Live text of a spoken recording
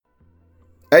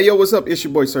Hey, yo, what's up? It's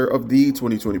your boy, Sir, of the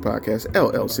 2020 Podcast,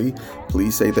 LLC.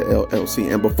 Please say the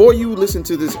LLC. And before you listen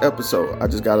to this episode, I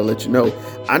just got to let you know,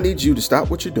 I need you to stop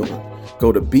what you're doing.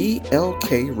 Go to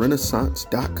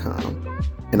blkrenaissance.com,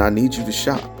 and I need you to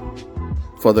shop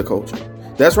for the culture.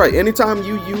 That's right. Anytime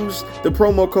you use the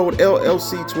promo code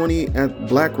LLC20 at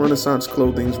Black Renaissance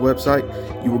Clothing's website,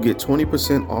 you will get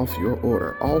 20% off your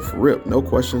order. Off rip, no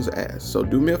questions asked. So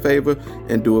do me a favor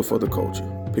and do it for the culture.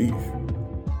 Peace.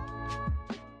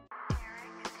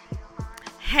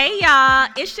 Hey y'all,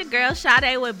 it's your girl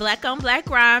Sade with Black on Black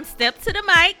Rhymes. Step to the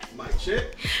mic. Mic check.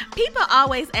 People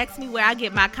always ask me where I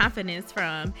get my confidence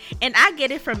from, and I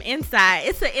get it from inside.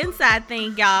 It's an inside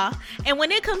thing, y'all. And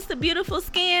when it comes to beautiful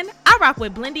skin, I rock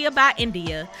with Blendia by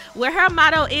India, where her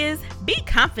motto is, be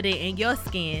confident in your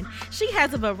skin. She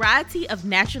has a variety of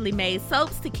naturally made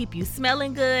soaps to keep you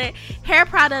smelling good, hair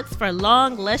products for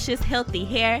long, luscious, healthy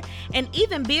hair, and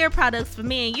even beard products for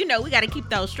men. You know, we got to keep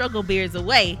those struggle beards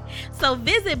away. So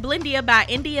visit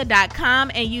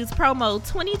BlendiaByIndia.com and use promo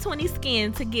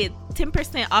 2020skin to get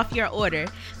 10% off your order.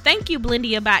 Thank you,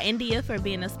 Blendia by India, for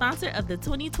being a sponsor of the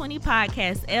 2020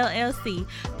 Podcast, LLC.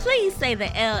 Please say the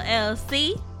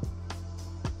LLC.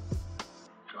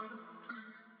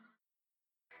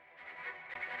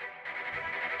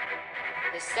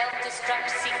 The self-destruct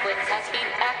sequence has been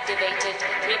activated.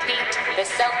 Repeat, the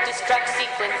self-destruct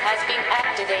sequence has been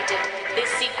activated. This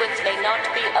sequence may not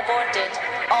be aborted.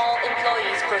 All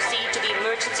employees proceed to the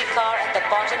emergency car at the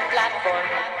bottom platform.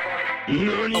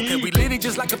 Okay, we lit it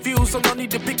just like a fuse, so no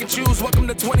need to pick and choose. Welcome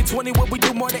to 2020, where we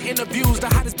do more than interviews. The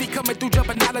hottest be coming through,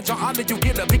 jumping knowledge on all of you.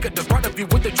 Get a peek at the front of you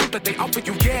with the truth that they offer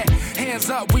you. Yeah, hands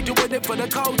up, we doing it for the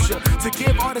culture. To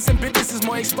give artists and businesses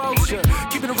more exposure.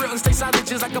 Keeping it real and stay silent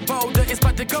just like a boulder. It's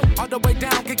about to go all the way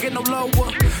down, can't get no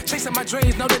lower. Chasing my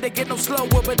dreams, know that they get no slower.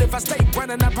 But if I stay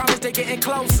running, I promise they getting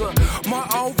closer.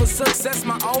 Moreover, success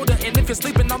my older. And if you're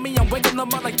sleeping on me, I'm waking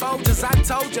them up like Folgers. I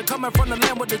told you, coming from the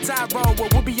land with the tide roll. Well,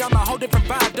 we'll be on a whole different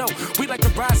vibe though. We like to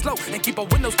ride slow and keep our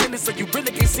windows tinted so you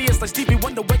really can see us like Stevie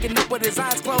Wonder waking up with his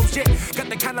eyes closed. Yeah, got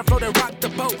the kind of flow that rock the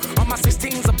boat. On my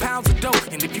 16s of pounds of dough.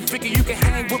 And if you figure you can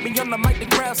hang with me on the mic, then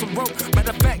grab some rope.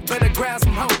 Matter of fact, better grab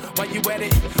some hope. While you at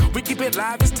it, we keep it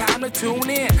live, it's time to tune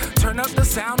in. Turn up the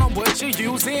sound on what you're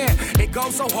using. It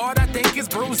goes so hard, I think it's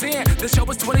bruising. The show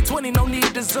is 2020, no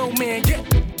need to zoom in. Yeah.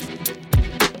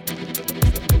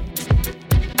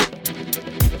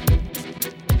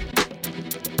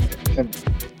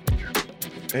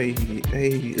 Hey,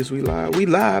 is we live? We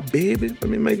live, baby. Let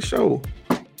me make sure.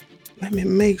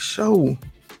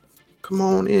 Come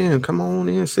on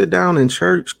in. Sit down in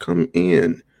church. Come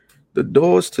in. The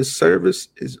doors to service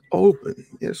is open.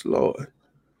 Yes, Lord.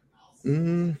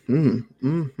 We're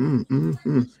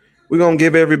going to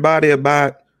give everybody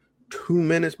about 2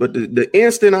 minutes, but the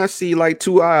instant I see like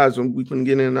 2 eyes when we can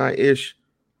get in our ish.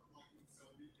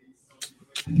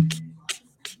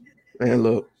 Man,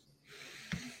 look.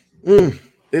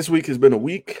 This week has been a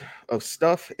week of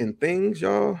stuff and things,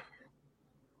 y'all.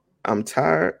 I'm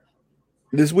tired.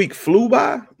 This week flew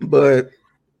by, but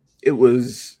it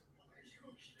was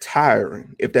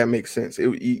tiring, if that makes sense.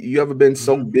 You ever been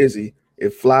so busy,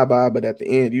 it fly by, but at the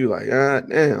end, you like,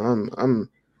 damn,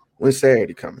 when's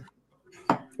Saturday coming?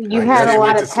 You had a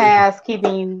lot of tasks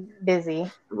keeping you busy.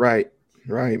 Right,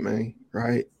 man.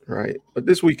 Right. But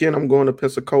this weekend, I'm going to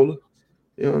Pensacola.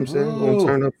 You know what I'm saying? I'm going to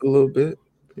turn up a little bit.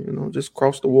 You know, just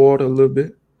cross the water a little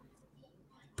bit.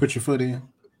 Put your foot in.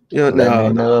 Yeah, Let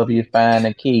me know if you find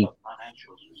the key.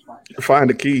 Find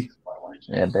the key.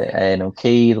 Yeah, them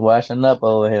keys washing up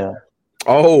over here.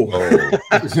 Oh.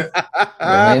 Let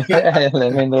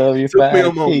me know if you find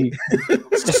the key.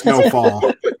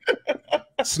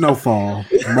 Snowfall.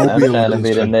 I'm trying to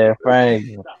be the next Frank.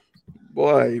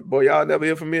 Boy, y'all never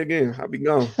hear from me again. I'll be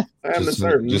gone. Just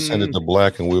send it to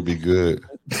Black and we'll be good.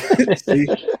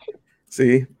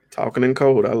 See, talking in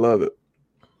code. I love it.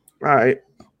 All right.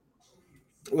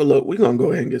 Well, look, we're going to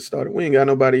go ahead and get started. We ain't got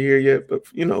nobody here yet, but,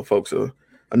 you know, folks, I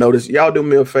notice y'all do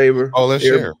me a favor. Oh, let's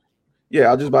share. Yeah, I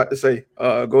was just about to say,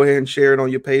 go ahead and share it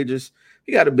on your pages.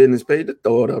 You got a business page, to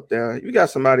throw it up there. You got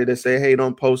somebody that say, hey,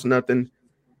 don't post nothing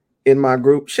in my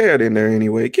group, share it in there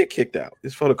anyway. Get kicked out.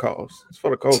 It's for the cause. It's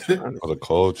for the culture. For the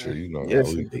culture, you know.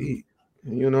 Yes, indeed.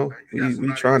 You know,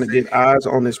 we trying to get eyes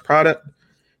on this product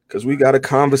because we got a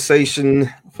conversation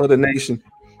for the nation.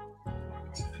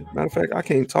 Matter of fact, I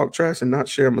can't talk trash and not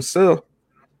share myself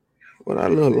what I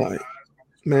look like.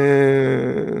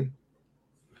 Man.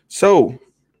 So,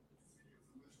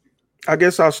 I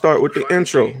guess I'll start with the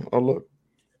intro. Oh, look.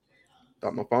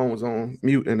 Thought my phone was on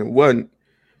mute and it wasn't.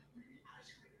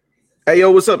 Hey,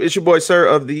 yo, what's up? It's your boy, Sir,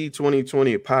 of the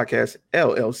 2020 Podcast,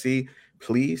 LLC.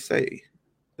 Please say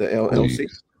the LLC.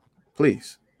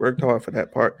 Please. Worked hard for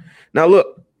that part. Now,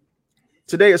 look,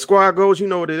 today at Squad Goals, you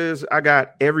know what it is. I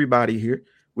got everybody here.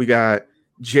 We got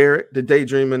Jared, the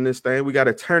daydream in this thing. We got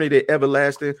Eternity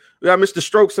Everlasting. We got Mr.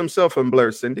 Strokes himself from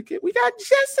Blur Syndicate. We got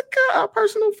Jessica, our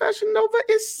personal fashion nova.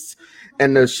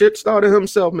 And the shit starter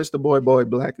himself, Mr. Boy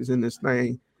Black, is in this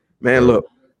thing. Man, look,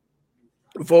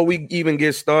 before we even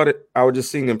get started, I was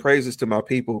just singing praises to my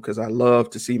people because I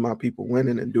love to see my people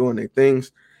winning and doing their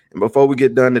things. And before we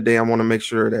get done today, I want to make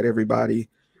sure that everybody,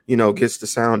 gets the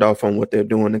sound off on what they're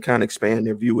doing to kind of expand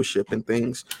their viewership and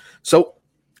things. So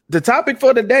the topic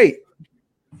for today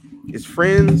is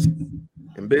friends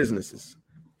and businesses.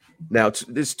 Now,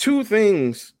 there's two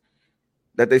things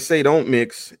that they say don't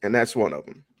mix, and that's one of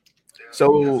them.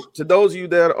 So to those of you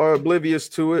that are oblivious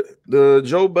to it, the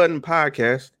Joe Budden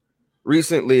podcast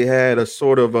recently had a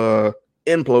sort of a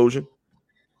implosion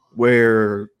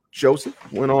where Joseph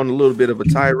went on a little bit of a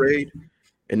tirade,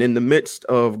 and in the midst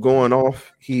of going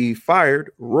off, he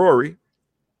fired Rory,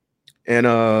 and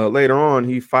later on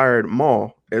he fired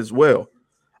Maul as well.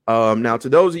 Now, to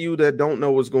those of you that don't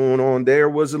know what's going on, there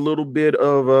was a little bit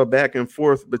of a back and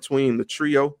forth between the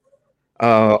trio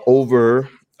over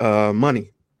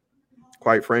money.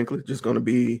 Quite frankly, just going to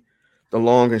be the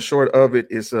long and short of it.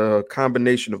 Is a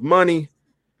combination of money,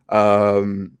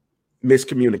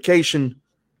 miscommunication,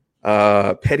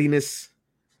 pettiness,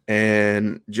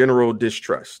 and general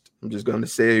distrust. I'm just going to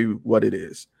say what it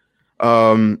is.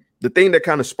 The thing that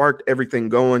kind of sparked everything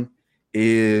going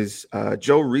is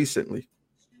Joe recently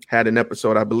had an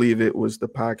episode. I believe it was the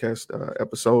podcast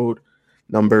episode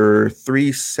number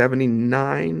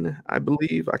 379, I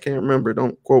believe. I can't remember.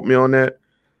 Don't quote me on that.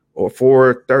 Or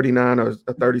 439 or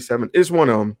 37. It's one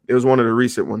of them. It was one of the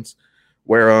recent ones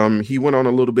where he went on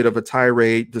a little bit of a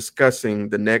tirade discussing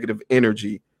the negative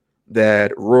energy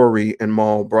that Rory and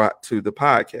Maul brought to the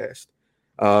podcast.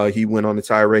 He went on a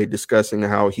tirade discussing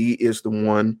how he is the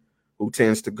one who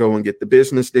tends to go and get the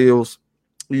business deals.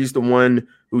 He's the one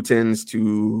who tends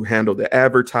to handle the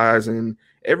advertising,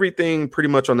 everything pretty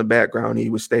much on the background. He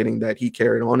was stating that he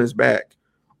carried on his back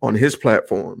on his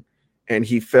platform. And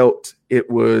he felt it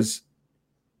was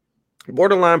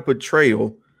borderline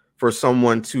betrayal for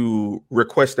someone to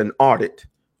request an audit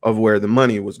of where the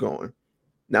money was going.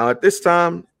 Now, at this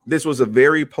time, this was a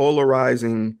very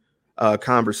polarizing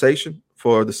conversation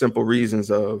for the simple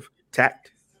reasons of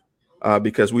tact,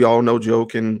 because we all know Joe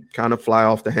can kind of fly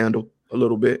off the handle a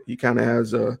little bit. He kind of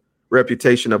has a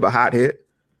reputation of a hothead.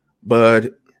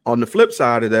 But on the flip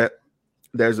side of that,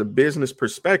 there's a business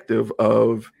perspective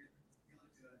of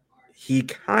he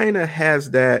kind of has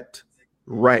that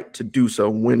right to do so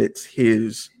when it's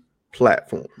his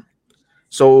platform.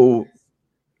 So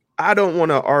I don't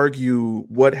want to argue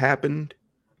what happened,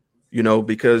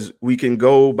 because we can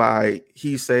go by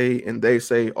he say and they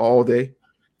say all day.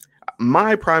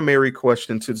 My primary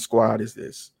question to the squad is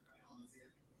this: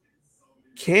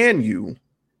 can you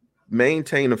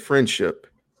maintain a friendship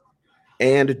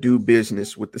and do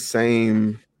business with the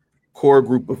same core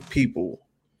group of people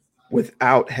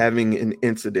without having an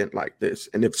incident like this?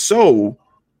 And if so,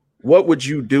 what would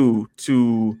you do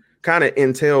to kind of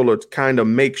entail or kind of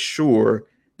make sure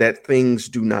that things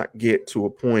do not get to a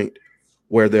point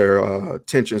where their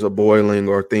tensions are boiling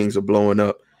or things are blowing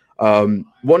up?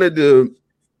 One of the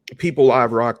people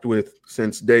I've rocked with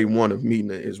since day one of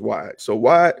meeting is Wyatt. So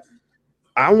Wyatt,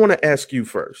 I want to ask you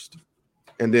first,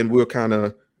 and then we'll kind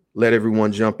of let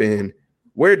everyone jump in.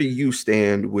 Where do you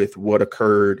stand with what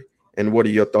occurred? And what are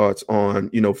your thoughts on,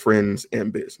 friends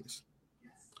and business?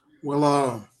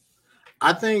 Well,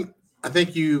 I think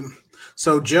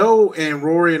so Joe and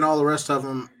Rory and all the rest of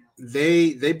them,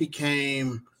 they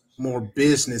became more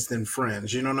business than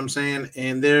friends. You know what I'm saying?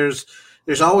 And there's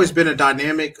always been a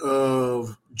dynamic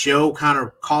of Joe kind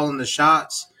of calling the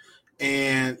shots,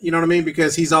 and you know what I mean?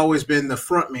 Because he's always been the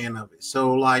front man of it.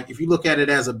 So like, if you look at it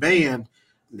as a band,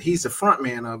 he's the front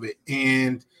man of it.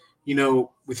 And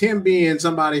with him being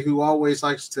somebody who always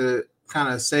likes to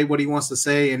kind of say what he wants to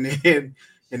say and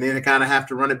then kind of have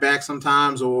to run it back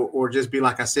sometimes, or just be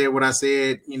like, I said what I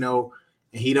said, and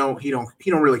he don't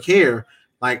really care.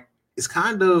 Like, it's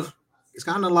kind of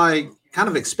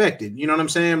expected, you know what I'm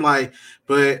saying? Like,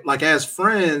 but like as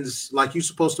friends, like you're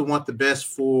supposed to want the best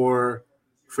for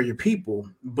your people,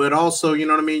 but also, you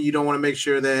know what I mean? You don't want to make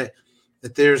sure that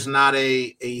there's not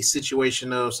a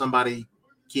situation of somebody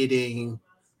getting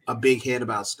a big head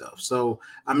about stuff. So,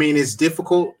 I mean, it's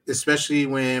difficult, especially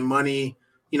when money,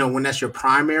 when that's your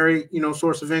primary,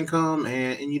 source of income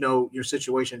and your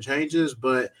situation changes.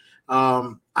 But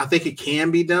I think it can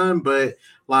be done. But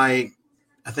like,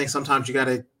 I think sometimes you got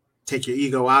to take your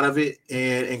ego out of it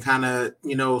and kind of,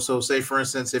 so say for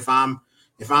instance, if I'm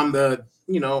the,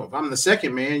 if I'm the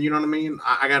second man, you know what I mean?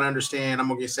 I got to understand I'm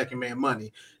going to get second man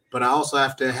money, but I also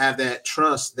have to have that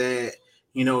trust that,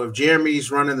 if Jeremy's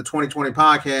running the 2020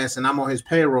 podcast and I'm on his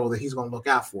payroll, that he's going to look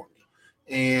out for me.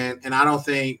 And I don't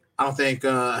think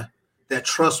that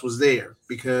trust was there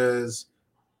because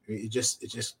it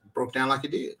just broke down like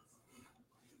it did.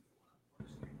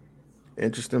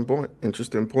 Interesting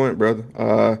point,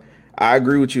 brother. I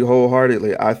agree with you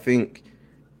wholeheartedly. I think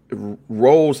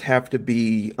roles have to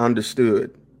be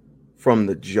understood from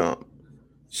the jump.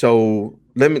 So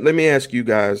let me ask you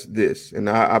guys this, and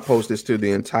I post this to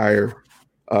the entire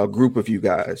group of you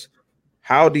guys.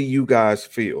 How do you guys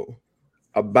feel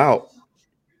about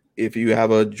if you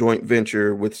have a joint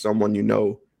venture with someone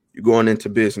you're going into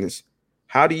business?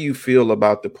 How do you feel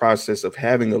about the process of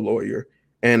having a lawyer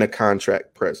and a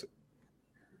contract present?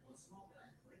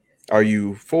 Are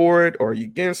you for it or are you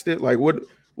against it? Like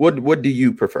what do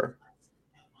you prefer?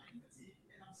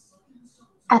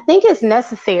 I think it's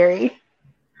necessary.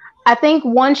 I think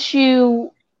once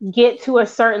you get to a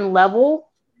certain level,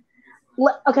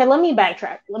 okay, let me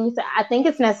backtrack. Let me say, I think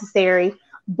it's necessary,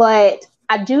 but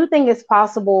I do think it's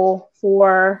possible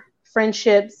for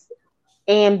friendships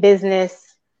and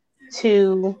business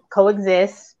to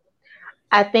coexist.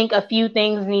 I think a few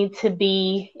things need to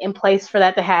be in place for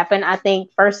that to happen. I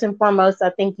think first and foremost,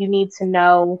 I think you need to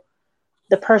know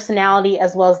the personality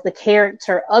as well as the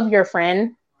character of your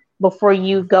friend before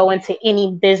you go into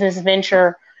any business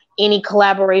venture, any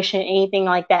collaboration, anything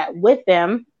like that with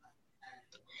them.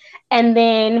 And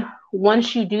then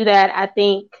once you do that, I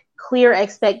think clear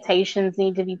expectations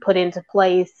need to be put into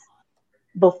place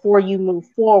before you move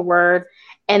forward.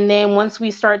 And then once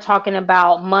we start talking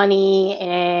about money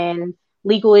and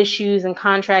legal issues and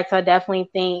contracts, I definitely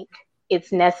think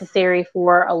it's necessary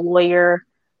for a lawyer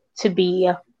to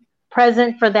be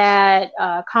present for that,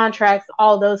 contracts,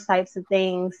 all those types of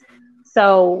things.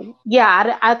 So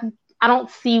yeah, I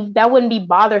don't see that wouldn't be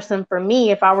bothersome for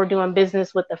me if I were doing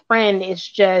business with a friend. It's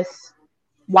just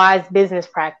wise business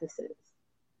practices,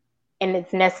 and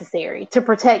it's necessary to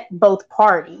protect both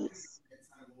parties.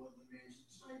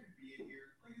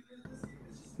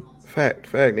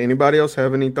 Fact. Anybody else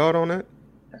have any thought on that?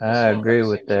 I agree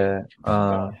with that.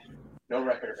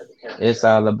 It's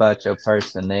all about your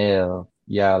personnel.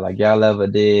 Y'all ever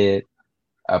did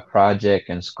a project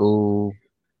in school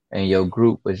and your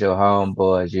group was your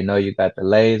homeboys? You got the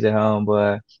lazy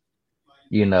homeboy.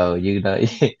 You know, you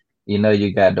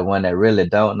got the one that really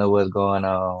don't know what's going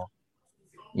on.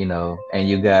 And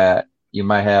you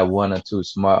might have one or two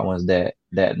smart ones that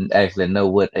actually know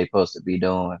what they supposed to be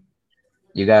doing.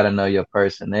 You got to know your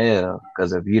personnel,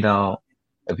 because if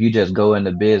you just go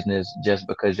into business just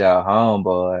because y'all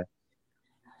homeboy,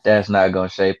 that's not gonna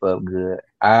shape up good.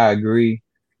 I agree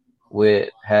with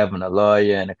having a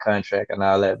lawyer and a contract and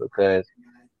all that, because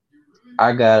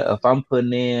if I'm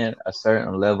putting in a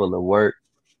certain level of work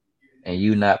and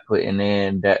you not putting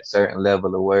in that certain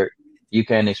level of work, you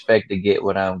can't expect to get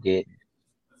what I'm getting.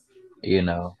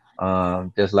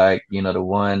 Just like, the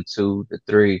 1, 2, the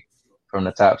 3 from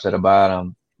the top to the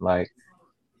bottom. Like,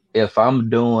 if I'm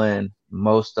doing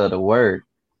most of the work,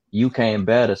 you can't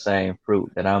bear the same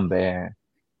fruit that I'm bearing.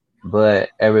 But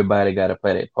everybody got to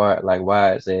play their part. Like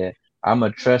Wyatt said, I'm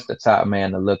going to trust the top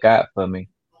man to look out for me,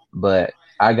 but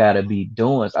I got to be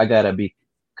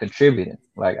contributing.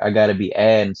 Like, I got to be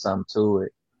adding something to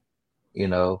it.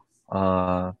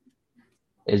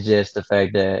 It's just the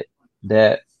fact that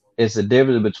it's a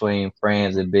difference between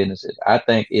friends and businesses. I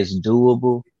think it's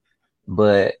doable,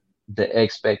 but the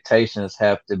expectations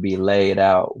have to be laid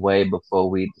out way before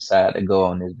we decide to go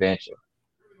on this venture.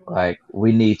 Like,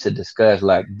 we need to discuss,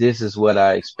 like, this is what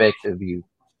I expect of you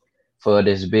for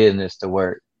this business to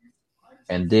work.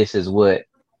 And this is what,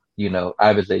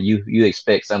 obviously you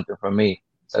expect something from me.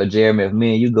 So Jeremy, if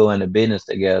me and you go into business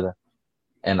together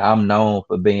and I'm known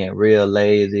for being real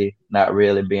lazy, not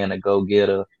really being a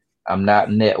go-getter, I'm not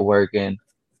networking,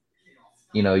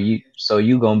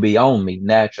 you gonna be on me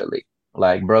naturally.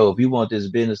 Like, bro, if you want this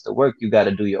business to work, you got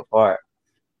to do your part.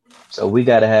 So we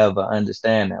got to have an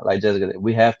understanding. Like Jessica,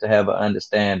 we have to have an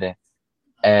understanding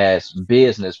as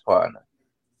business partner.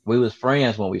 We was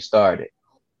friends when we started.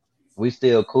 We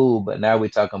still cool, but now we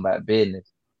talking about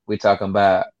business. We talking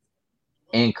about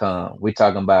income. We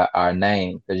talking about our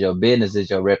name, because your business is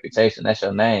your reputation. That's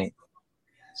your name.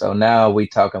 So now we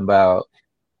talking about,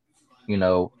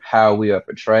 how we are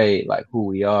portrayed, like who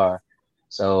we are.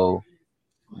 So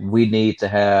we need to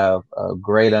have a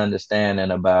great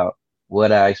understanding about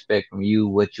what I expect from you,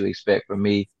 what you expect from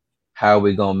me, how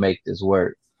we gonna make this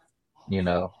work. you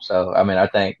know. So I mean, I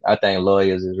think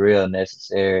lawyers is real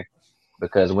necessary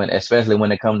because especially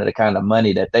when it comes to the kind of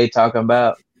money that they talking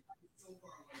about,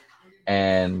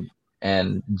 and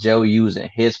Joe using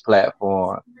his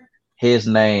platform, his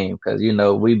name, because you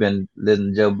know we've been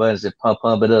listening to Joe Budden say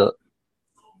pump it up,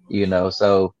 you know.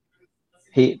 So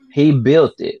he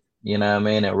built it, you know what I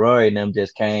mean. And Rory and them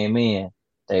just came in.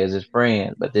 They was his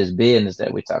friends, but this business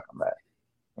that we talking about,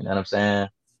 you know what I'm saying.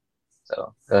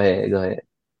 So go ahead.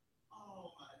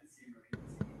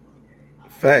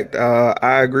 Fact,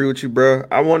 I agree with you, bro.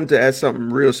 I wanted to add something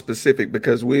real specific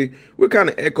because we're kind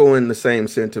of echoing the same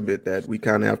sentiment that we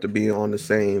kind of have to be on the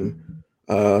same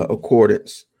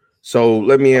accordance. So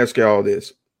let me ask y'all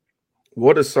this: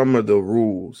 what are some of the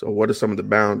rules, or what are some of the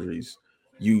boundaries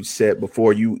you set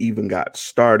before you even got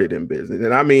started in business?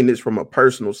 And I mean this from a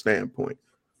personal standpoint.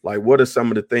 Like, what are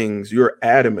some of the things you're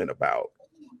adamant about?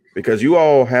 Because you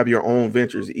all have your own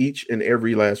ventures, each and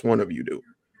every last one of you do.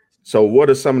 So what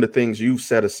are some of the things you've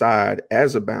set aside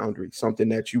as a boundary, something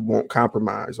that you won't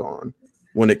compromise on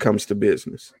when it comes to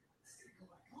business?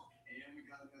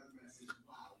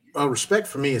 Respect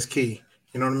for me is key.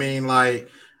 You know what I mean? Like,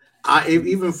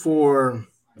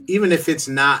 even if it's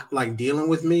not like dealing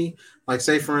with me, like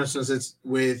say for instance, it's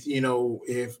with, you know,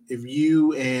 if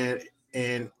you and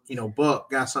you know Buck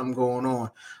got something going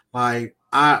on, like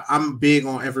I'm big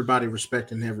on everybody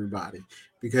respecting everybody,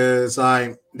 because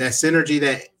like that synergy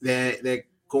that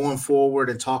going forward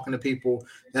and talking to people,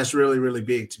 that's really really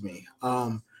big to me.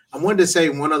 I wanted to say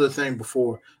one other thing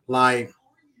before, like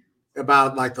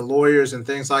about like the lawyers and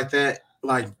things like that.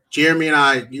 Like Jeremy and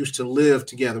I used to live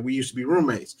together. We used to be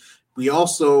roommates. We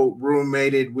also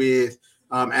roommated with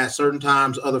at certain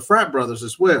times other frat brothers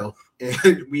as well.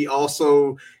 And we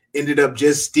also ended up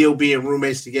just still being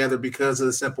roommates together because of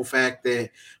the simple fact that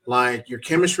like your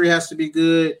chemistry has to be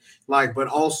good, like, but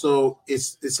also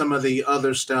it's some of the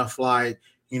other stuff, like,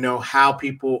 you know, how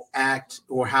people act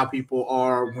or how people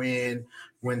are when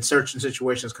certain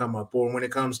situations come up, or when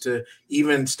it comes to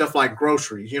even stuff like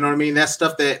groceries. You know what I mean? That's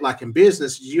stuff that like in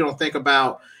business, you don't think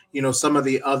about, you know, some of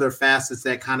the other facets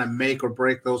that kind of make or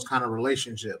break those kind of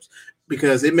relationships,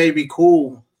 because it may be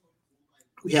cool.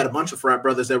 We had a bunch of frat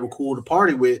brothers that were cool to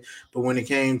party with, but when it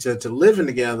came to living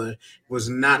together, it was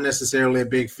not necessarily a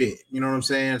big fit. You know what I'm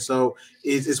saying? So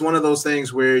it's one of those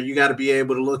things where you got to be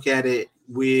able to look at it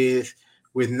with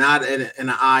not an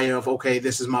eye of, okay,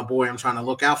 this is my boy, I'm trying to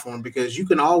look out for him, because you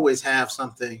can always have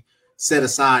something set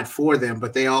aside for them,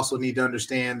 but they also need to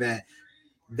understand that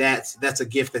that's a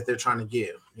gift that they're trying to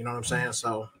give. You know what I'm saying?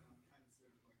 So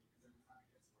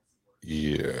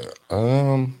yeah,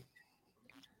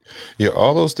 yeah,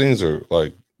 all those things are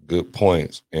like good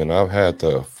points, and I've had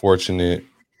the fortunate,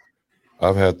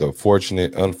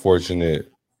 unfortunate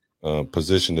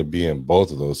position to be in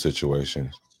both of those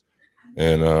situations.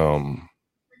 And the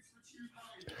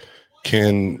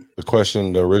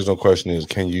original question is,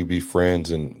 can you be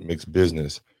friends and mix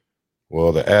business?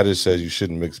 Well, the adage says you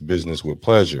shouldn't mix business with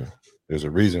pleasure. There's a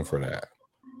reason for that.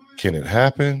 Can it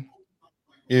happen?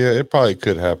 Yeah, it probably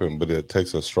could happen, but it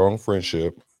takes a strong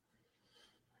friendship,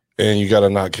 and you got to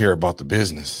not care about the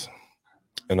business.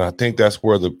 And I think that's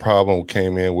where the problem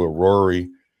came in with Rory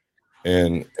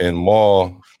and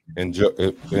Maul and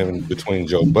between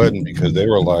Joe Budden, because they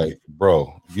were like,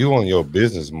 bro, you on your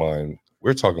business mind,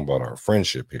 we're talking about our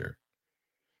friendship here.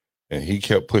 And he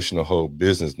kept pushing the whole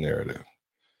business narrative.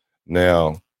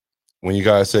 Now, when you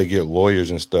guys say get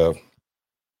lawyers and stuff,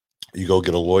 you go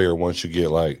get a lawyer once you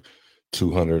get like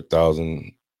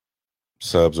 200,000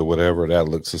 subs or whatever. That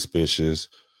looks suspicious.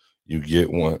 You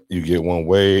get one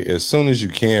way as soon as you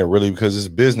can, really, because it's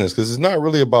business, because it's not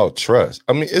really about trust.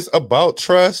 I mean, it's about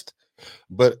trust,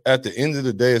 but at the end of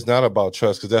the day, it's not about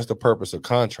trust, because that's the purpose of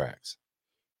contracts.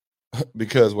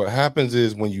 Because what happens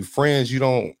is when you friends, you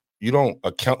don't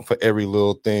account for every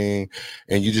little thing,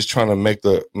 and you're just trying to make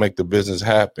the business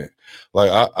happen.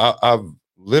 Like I've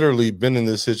literally been in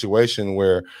this situation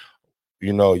where,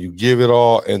 you know, you give it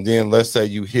all, and then let's say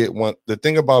you hit one. The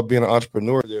thing about being an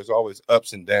entrepreneur, there's always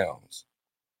ups and downs.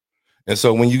 And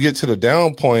so when you get to the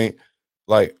down point,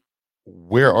 like,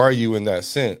 where are you in that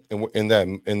sense, in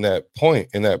that point,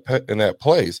 in that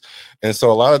place? And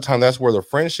so a lot of time that's where the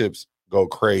friendships go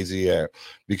crazy at,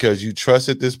 because you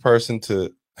trusted this person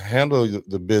to handle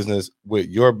the business with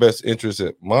your best interest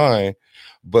in mind,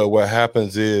 but what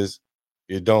happens is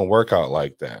it don't work out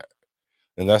like that.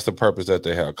 And that's the purpose that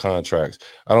they have contracts.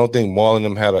 I don't think Maul and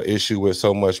them had an issue with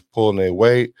so much pulling their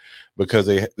weight, because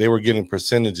they were getting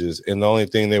percentages, and the only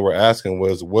thing they were asking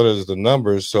was, what is the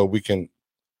numbers so we can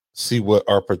see what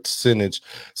our percentage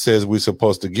says we're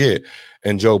supposed to get.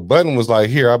 And Joe Budden was like,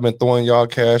 here, I've been throwing y'all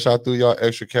cash. I threw y'all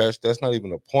extra cash. That's not even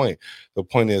the point. The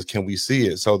point is, can we see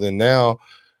it? So then now,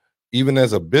 even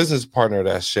as a business partner,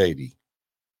 that's shady.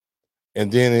 And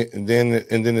then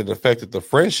it affected the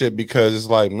friendship, because it's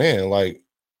like, man, like,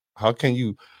 how can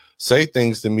you say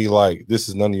things to me like this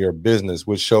is none of your business,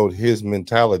 which showed his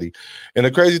mentality. And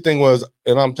the crazy thing was,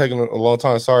 and I'm taking a long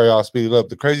time, sorry, I'll speed it up.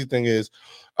 The crazy thing is,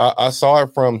 I saw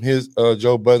it from his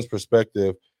Joe Budden's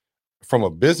perspective, from a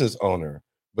business owner.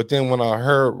 But then when I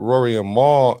heard Rory and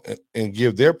Maul and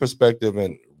give their perspective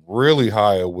and really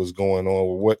how it was going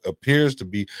on, what appears to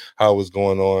be how it was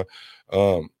going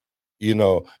on, you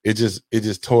know, it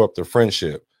just tore up the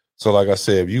friendship. So like I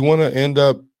said, if you want to end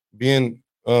up being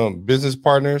business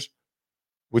partners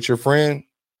with your friend,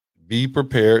 be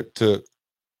prepared to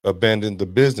abandon the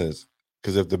business.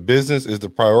 Because if the business is the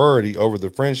priority over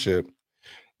the friendship,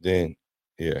 then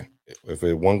yeah, if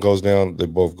one goes down, they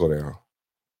both go down.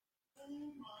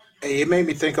 Hey, it made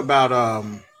me think about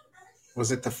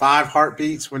was it the 5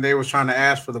 Heartbeats when they was trying to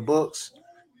ask for the books,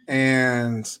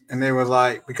 and they were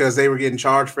like, because they were getting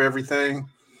charged for everything,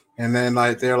 and then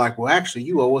like they're like, well, actually,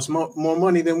 you owe us more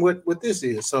money than what this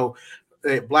is. So,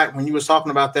 Black, when you was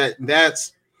talking about that,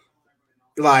 that's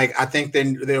like, I think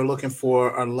then they're looking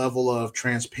for a level of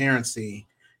transparency,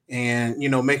 and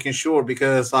making sure,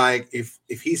 because like if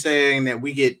he's saying that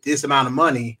we get this amount of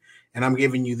money and I'm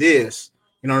giving you this,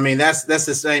 you know what I mean, that's the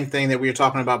same thing that we were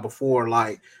talking about before,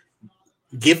 like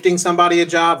gifting somebody a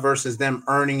job versus them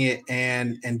earning it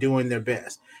and doing their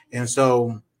best. And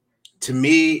so to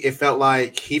me, it felt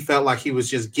like he was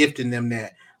just gifting them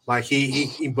that, like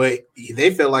but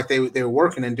they felt like they were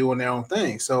working and doing their own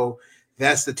thing. So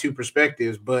that's the two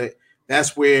perspectives. But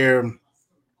that's where,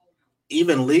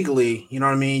 even legally, you know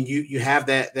what I mean, you have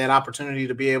that opportunity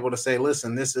to be able to say,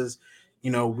 listen, this is,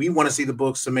 we want to see the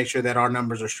books to make sure that our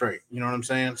numbers are straight. You know what I'm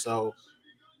saying? So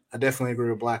I definitely agree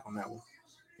with Black on that one.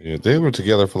 Yeah, they were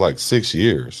together for like 6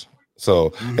 years.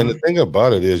 So, and the thing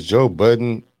about it is, Joe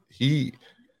Budden, he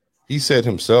said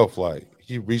himself, like,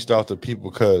 he reached out to people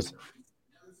because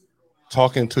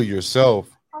talking to yourself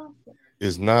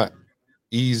is not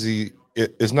easy.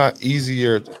 It's not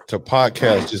easier to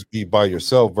podcast, just be by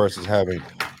yourself, versus having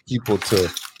people to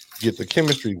get the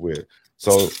chemistry with.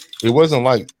 So it wasn't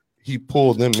like he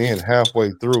pulled them in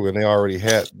halfway through and they already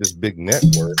had this big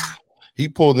network. He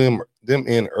pulled them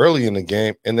in early in the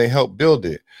game, and they helped build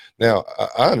it. Now,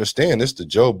 I understand it's the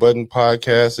Joe Budden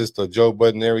podcast, it's the Joe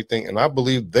Budden everything, and I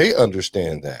believe they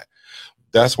understand that.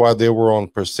 That's why they were on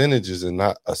percentages and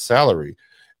not a salary.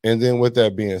 And then with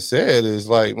that being said, is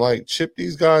like chip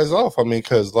these guys off. I mean,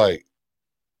 because like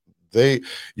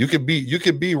you could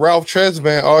be Ralph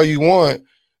Tresvant all you want,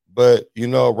 but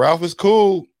Ralph is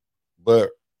cool, but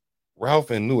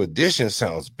Ralph in New Edition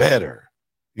sounds better.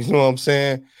 You know what I'm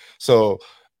saying? So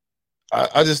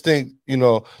I just think,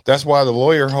 that's why the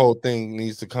lawyer whole thing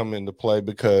needs to come into play,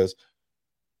 because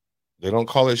they don't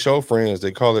call it show friends,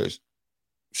 they call it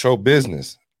show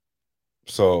business.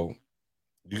 So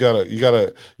you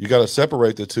gotta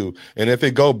separate the two. And if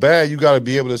it go bad, you gotta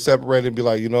be able to separate it and be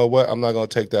like, you know what, I'm not gonna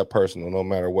take that personal no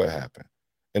matter what happened.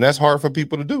 And that's hard for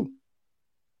people to do.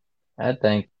 I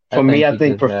think I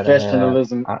think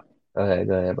professionalism. Go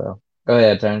ahead, bro. Go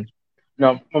ahead, Turn.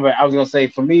 No, I was gonna say,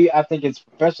 for me, I think it's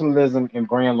professionalism and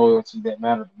brand loyalty that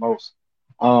matter the most.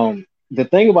 The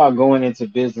thing about going into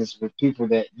business with people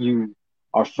that you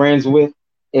are friends with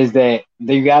is that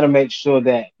you got to make sure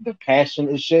that the passion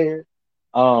is shared,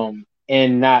 and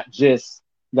not just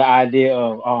the idea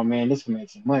of, oh man, this can make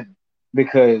some money.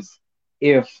 Because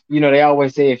if they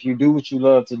always say, if you do what you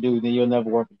love to do, then you'll never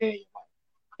work a day in your life.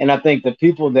 And I think the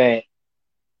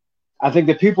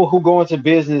people who go into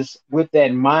business with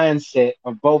that mindset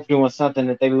of both doing something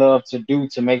that they love to do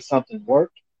to make something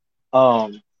work,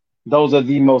 those are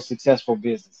the most successful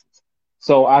businesses.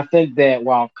 So I think that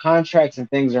while contracts and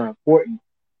things are important,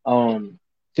 to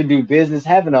do business,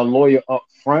 having a lawyer up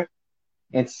front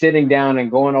and sitting down and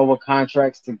going over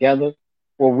contracts together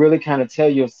will really kind of tell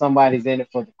you if somebody's in it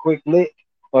for the quick lick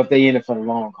or if they're in it for the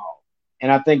long haul.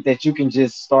 And I think that you can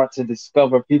just start to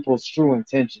discover people's true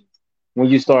intentions when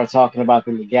you start talking about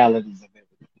the legalities of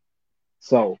everything.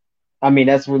 So, I mean,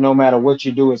 that's what, no matter what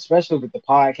you do, especially with the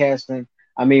podcasting.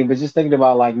 I mean, but just thinking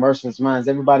about like Merchants Minds,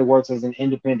 everybody works as an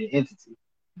independent entity.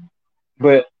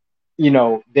 But,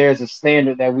 there's a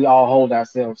standard that we all hold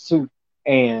ourselves to.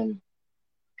 And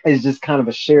it's just kind of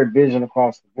a shared vision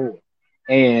across the board.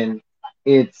 And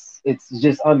it's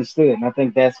just understood. And I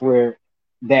think that's where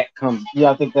that comes.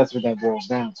 Yeah, I think that's what that boils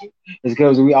down to. It's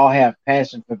because we all have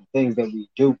passion for the things that we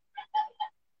do.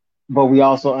 But we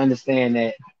also understand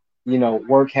that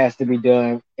work has to be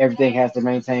done. Everything has to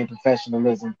maintain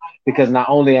professionalism because not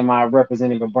only am I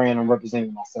representing a brand, I'm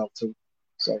representing myself too.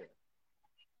 So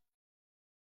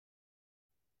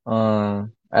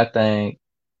I think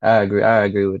I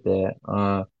agree with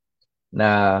that.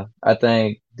 Now I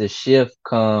think the shift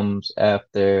comes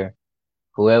after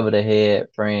whoever the head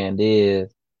friend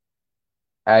is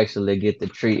actually get to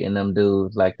treating them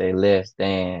dudes like they less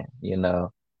than.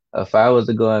 If I was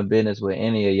to go in business with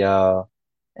any of y'all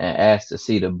and ask to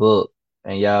see the book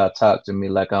and y'all talk to me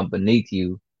like I'm beneath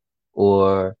you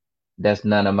or that's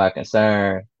none of my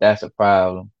concern, that's a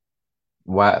problem.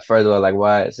 Why further like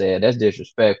Wyatt said, that's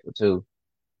disrespectful too.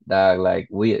 Dog, like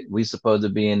we supposed to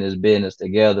be in this business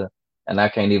together and I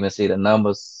can't even see the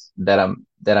numbers that I'm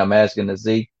asking to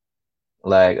see.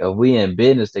 Like, if we in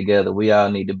business together, we all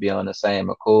need to be on the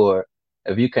same accord.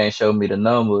 If you can't show me the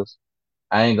numbers,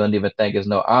 I ain't gonna even think there's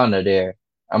no honor there.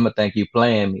 I'm gonna think you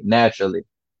playing me naturally,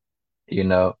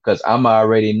 because I'm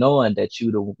already knowing that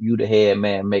you the head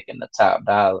man making the top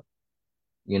dollar.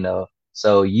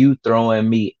 So you throwing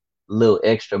me little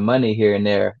extra money here and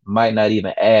there might not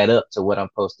even add up to what I'm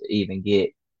supposed to even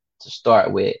get to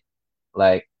start with.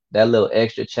 Like that little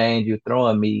extra change you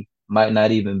throwing me might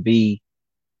not even be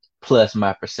plus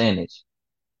my percentage.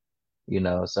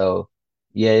 So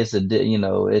yeah, it's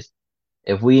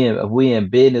if we in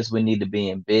business, we need to be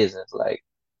in business. Like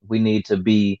we need to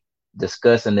be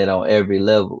discussing it on every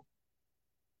level.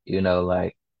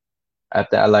 Like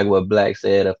I like what Black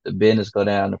said, if the business go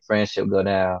down, the friendship go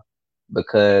down.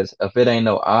 Because if it ain't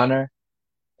no honor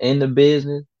in the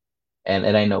business and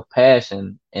it ain't no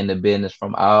passion in the business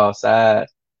from all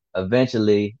sides,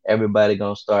 eventually everybody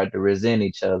gonna start to resent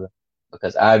each other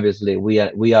because obviously we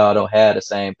all don't have the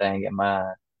same thing in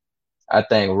mind. I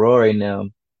think Rory and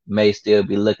them may still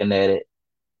be looking at it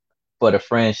for the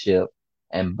friendship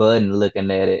and Budden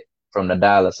looking at it from the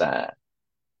dollar sign.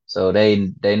 So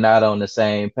they not on the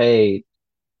same page.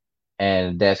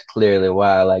 And that's clearly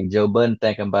why, like Joe Budden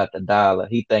thinking about the dollar,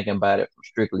 he thinking about it from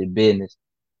strictly business,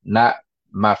 not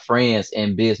my friends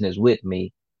in business with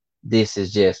me. This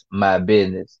is just my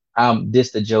business. This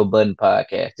the Joe Budden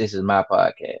podcast. This is my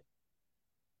podcast.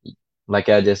 Like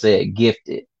I just said,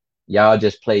 gifted. Y'all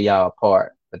just play y'all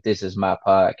part, but this is my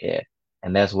podcast,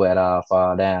 and that's where it all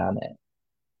fall down at.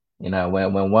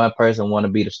 When one person want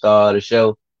to be the star of the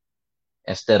show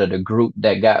instead of the group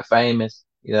that got famous,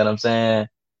 you know what I'm saying?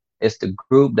 It's the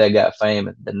group that got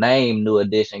famous. The name New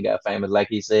Edition got famous, like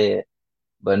he said.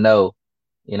 But no,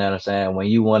 you know what I'm saying? When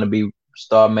you want to be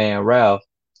Starman Ralph,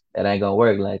 that ain't gonna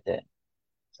work like that.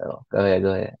 So go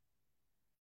ahead.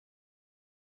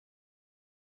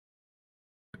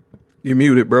 You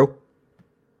muted, bro.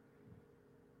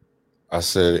 I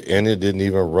said, and it didn't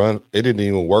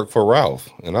even work for Ralph.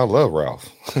 And I love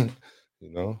Ralph.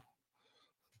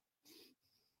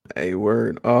 Hey,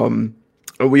 word.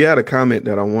 We had a comment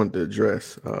that I wanted to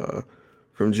address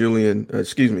from Jillian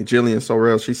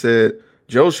Sorrell. She said,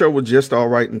 Joe's show was just all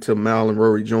right until Mal and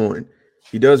Rory joined.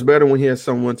 He does better when he has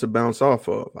someone to bounce off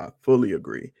of. I fully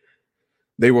agree.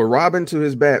 They were Robin to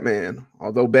his Batman.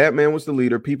 Although Batman was the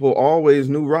leader, people always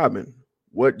knew Robin.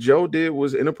 What Joe did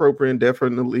was inappropriate and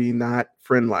definitely not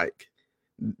friend-like.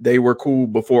 They were cool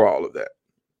before all of that.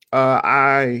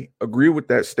 I agree with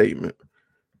that statement.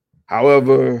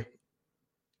 However,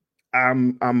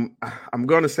 I'm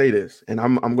gonna say this, and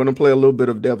I'm gonna play a little bit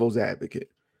of devil's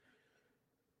advocate.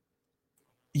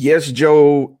 Yes,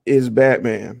 Joe is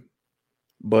Batman,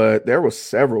 but there were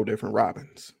several different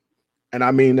Robins. And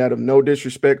I mean that of no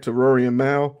disrespect to Rory and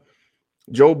Mal.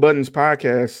 Joe Budden's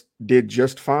podcast did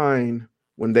just fine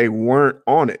when they weren't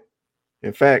on it.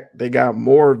 In fact, they got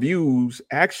more views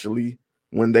actually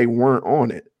when they weren't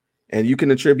on it. And you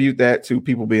can attribute that to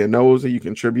people being nosy. You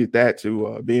can attribute that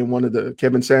to being one of the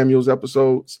Kevin Samuels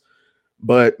episodes.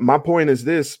 But my point is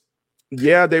this.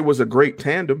 Yeah, there was a great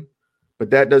tandem, but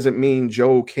that doesn't mean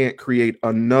Joe can't create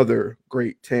another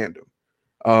great tandem.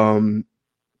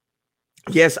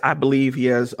 Yes, I believe he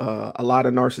has a lot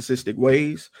of narcissistic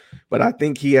ways, but I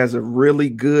think he has a really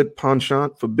good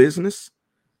penchant for business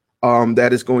that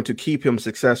is going to keep him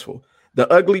successful.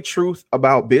 The ugly truth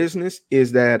about business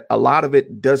is that a lot of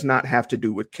it does not have to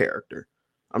do with character.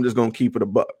 I'm just going to keep it a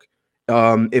buck.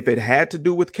 If it had to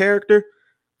do with character,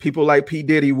 people like P.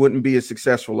 Diddy wouldn't be as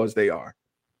successful as they are.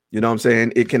 You know what I'm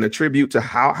saying? It can attribute to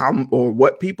how or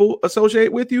what people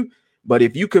associate with you. But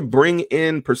if you can bring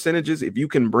in percentages, if you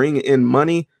can bring in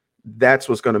money, that's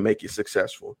what's going to make you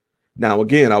successful. Now,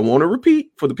 again, I want to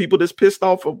repeat for the people that's pissed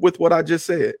off with what I just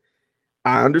said.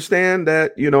 I understand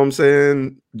that, you know what I'm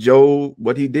saying, Joe,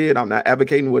 what he did, I'm not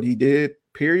advocating what he did,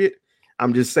 period.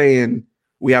 I'm just saying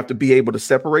We have to be able to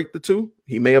separate the two.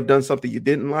 He may have done something you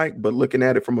didn't like, but looking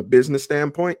at it from a business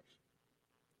standpoint,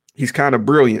 he's kind of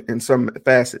brilliant in some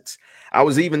facets. I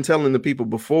was even telling the people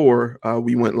before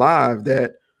we went live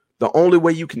that the only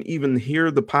way you can even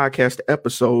hear the podcast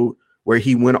episode where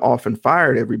he went off and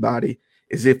fired everybody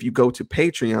is if you go to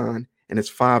Patreon, and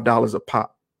it's $5 a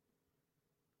pop.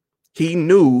 He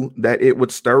knew that it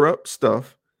would stir up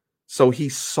stuff, so he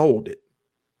sold it,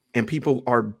 and people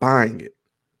are buying it.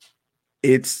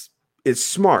 It's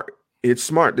smart. It's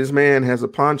smart. This man has a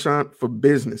penchant for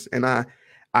business, and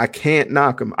I can't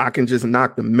knock him. I can just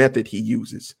knock the method he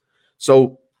uses.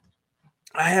 So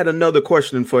I had another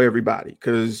question for everybody,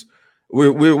 because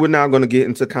we're now going to get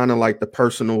into kind of like the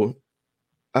personal,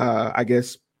 I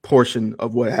guess, portion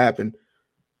of what happened.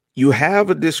 You have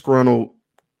a disgruntled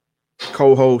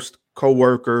co-host,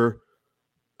 co-worker,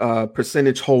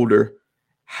 percentage holder.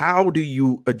 How do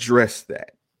you address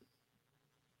that?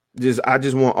 I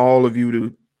just want all of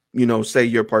you to, say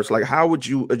your parts. Like, how would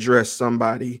you address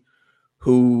somebody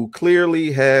who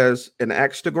clearly has an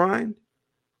axe to grind,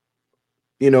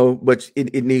 but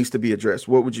it needs to be addressed?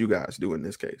 What would you guys do in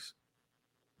this case?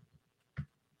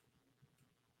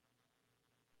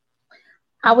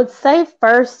 I would say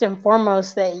first and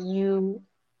foremost that you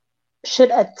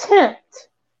should attempt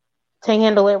to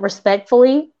handle it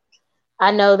respectfully.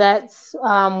 I know that's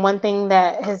one thing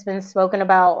that has been spoken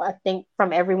about, I think,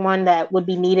 from everyone that would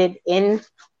be needed in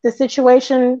the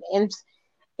situation and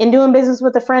in doing business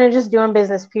with a friend and just doing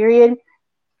business, period.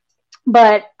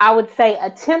 But I would say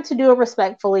attempt to do it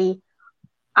respectfully.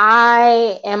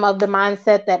 I am of the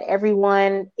mindset that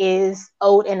everyone is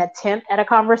owed an attempt at a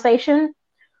conversation.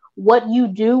 What you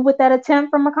do with that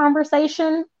attempt from a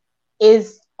conversation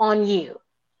is on you.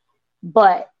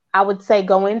 But I would say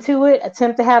go into it,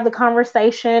 attempt to have the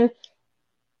conversation,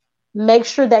 make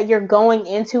sure that you're going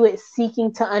into it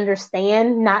seeking to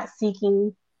understand, not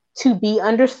seeking to be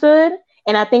understood.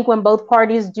 And I think when both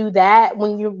parties do that,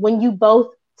 when you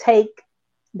both take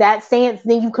that stance,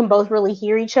 then you can both really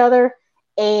hear each other.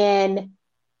 And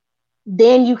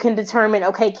then you can determine,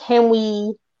 okay, can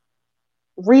we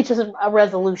reach a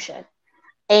resolution?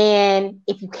 And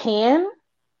if you can,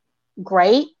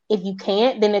 great. If you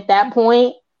can't, then at that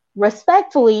point,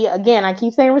 respectfully, again, I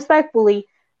keep saying respectfully,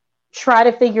 try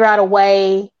to figure out a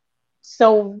way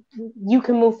so you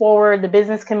can move forward, the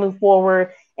business can move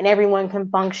forward, and everyone can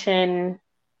function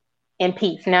in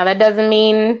peace. Now, that doesn't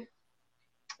mean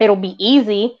it'll be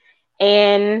easy.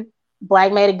 And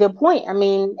Black made a good point. I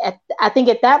mean, I think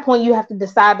at that point, you have to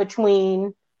decide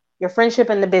between your friendship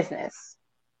and the business.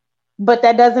 But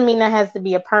that doesn't mean that has to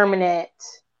be a permanent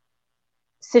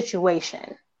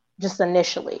situation, just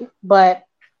initially. But,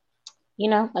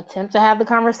 attempt to have the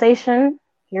conversation,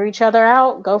 hear each other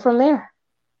out, go from there.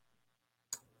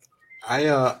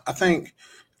 I think,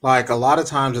 like, a lot of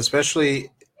times,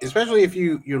 especially if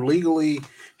you legally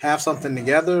have something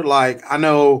together, like, I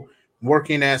know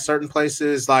working at certain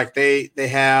places, like they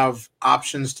have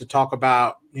options to talk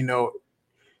about,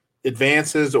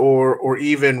 advances or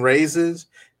even raises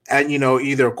at,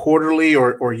 either quarterly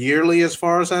or yearly, as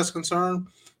far as that's concerned.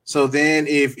 So then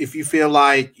if you feel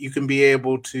like you can be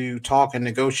able to talk and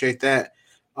negotiate that,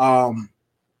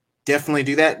 definitely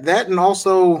do that. That, and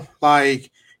also,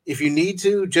 like, if you need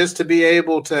to, just to be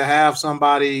able to have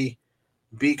somebody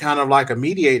be kind of like a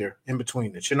mediator in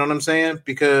between it. You know what I'm saying?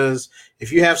 Because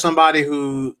if you have somebody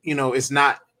who,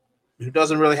 who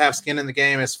doesn't really have skin in the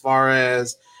game, as far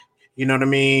as,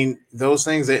 those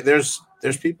things, that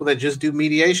there's people that just do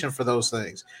mediation for those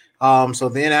things. So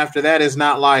then after that, it's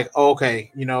not like,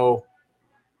 okay,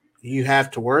 you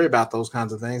have to worry about those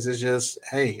kinds of things. It's just,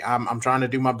 hey, I'm trying to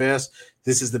do my best.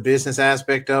 This is the business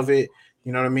aspect of it.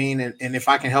 You know what I mean? And if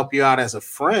I can help you out as a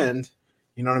friend,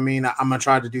 you know what I mean, I'm going to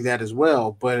try to do that as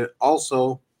well. But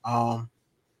also, that's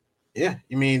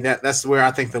where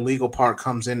I think the legal part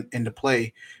comes into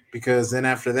play, because then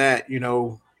after that,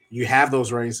 you have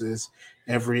those raises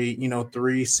every,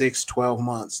 3, 6, 12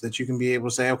 months that you can be able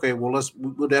to say, okay, well,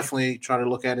 we'll definitely try to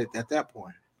look at it at that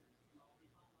point.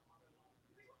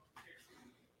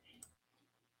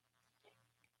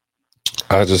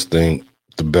 I just think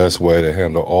the best way to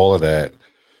handle all of that,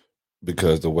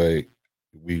 because the way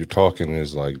we are talking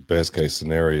is like best case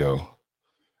scenario.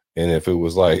 And if it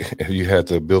was like, if you had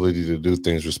the ability to do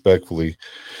things respectfully,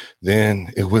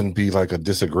 then it wouldn't be like a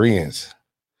disagreement,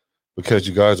 because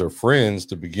you guys are friends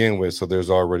to begin with. So there's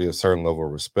already a certain level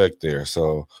of respect there.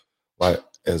 So, like,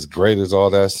 as great as all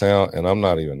that sound, and I'm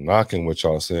not even knocking what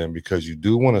y'all saying, because you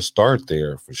do want to start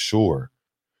there for sure.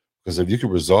 Because if you can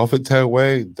resolve it that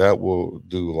way, that will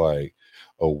do like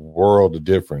a world of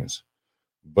difference.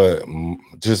 But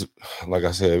just like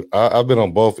I said, I've been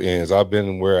on both ends. I've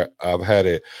been where I've had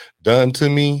it done to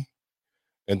me,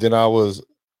 and then I was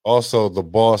also the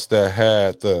boss that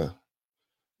had the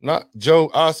not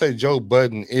Joe. I'll say Joe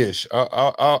Budden-ish.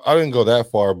 I didn't go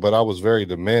that far, but I was very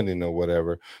demanding or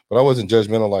whatever. But I wasn't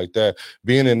judgmental like that.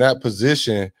 Being in that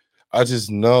position, I just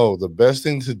know the best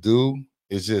thing to do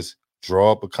is just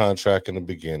draw up a contract in the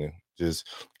beginning. Just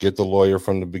get the lawyer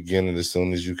from the beginning as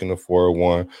soon as you can afford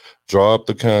one. Draw up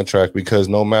the contract, because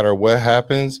no matter what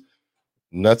happens,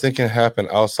 nothing can happen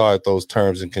outside those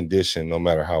terms and conditions, no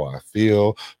matter how I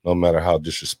feel, no matter how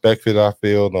disrespected I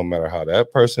feel, no matter how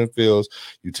that person feels.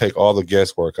 You take all the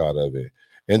guesswork out of it.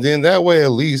 And then that way,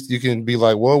 at least you can be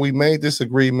like, well, we made this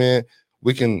agreement.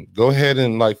 We can go ahead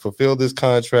and like fulfill this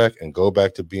contract and go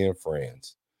back to being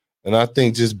friends. And I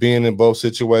think just being in both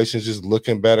situations, just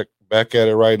looking back at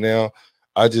it right now,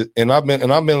 I have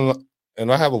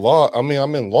a law. I mean,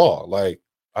 I'm in law. Like,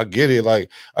 I get it.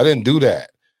 Like, I didn't do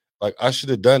that. Like, I should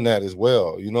have done that as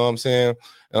well. You know what I'm saying?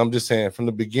 And I'm just saying, from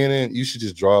the beginning, you should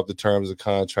just draw up the terms of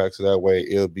contract so that way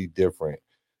it'll be different,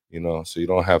 so you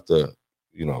don't have to,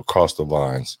 cross the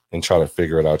lines and try to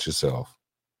figure it out yourself.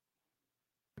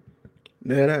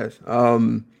 Yeah, that's.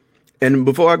 And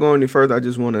before I go any further, I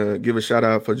just want to give a shout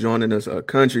out for joining us,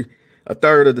 Country. A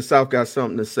third of the South got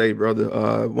something to say,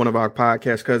 brother. One of our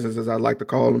podcast cousins, as I like to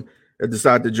call them,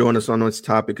 decided to join us on this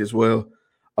topic as well.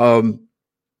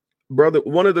 Brother,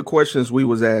 one of the questions we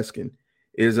was asking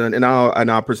is, and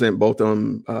I'll present both of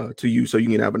them to you so you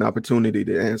can have an opportunity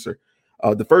to answer.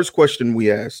 The first question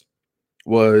we asked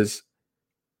was,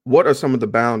 what are some of the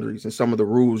boundaries and some of the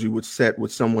rules you would set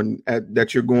with someone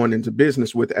that you're going into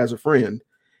business with as a friend?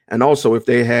 And also, if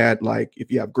they had,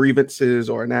 if you have grievances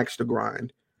or an axe to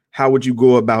grind, how would you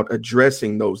go about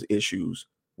addressing those issues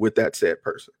with that said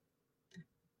person?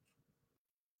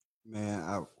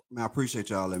 Man, I appreciate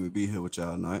y'all letting me be here with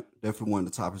y'all tonight. Definitely one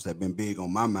of the topics that been big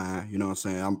on my mind. You know what I'm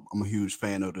saying? I'm a huge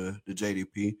fan of the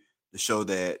JDP, the show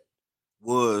that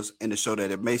was and the show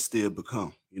that it may still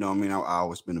become. You know what I mean? I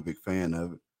always been a big fan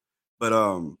of it. But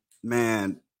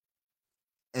man,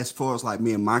 as far as like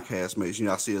me and my castmates,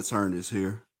 I see attorneys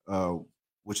here,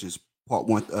 which is part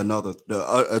one, another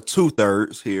the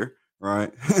 2/3 here,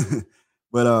 right?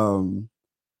 But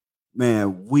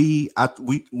man, we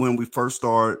when we first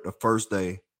started, the first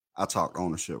day, I talked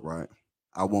ownership, right?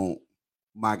 I want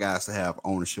my guys to have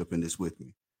ownership in this with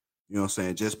me. You know what I'm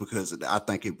saying? Just because I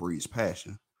think it breeds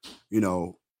passion.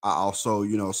 I also,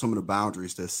 some of the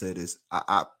boundaries that set is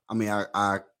I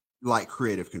like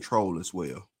creative control as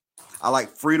well. I like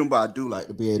freedom, but I do like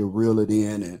to be able to reel it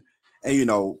in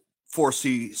and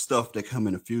foresee stuff that come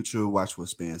in the future, watch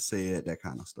what's being said, that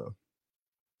kind of stuff.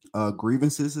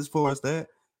 Grievances as far as that,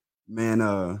 man,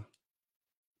 I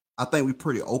think we're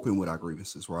pretty open with our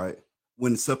grievances, right?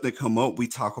 When something come up, we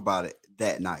talk about it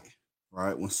that night,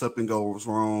 right? When something goes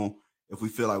wrong, if we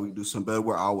feel like we can do something better,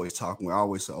 we're always talking. We're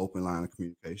always an open line of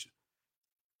communication.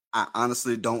 I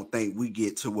honestly don't think we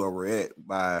get to where we're at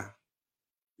by,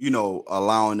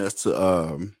 allowing us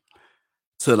to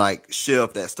like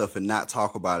shelve that stuff and not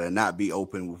talk about it and not be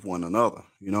open with one another.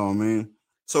 You know what I mean?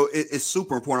 So it's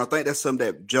super important. I think that's something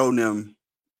that Joe and them,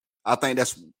 I think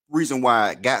that's reason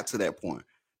why it got to that point,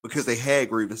 because they had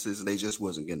grievances and they just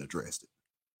wasn't getting addressed.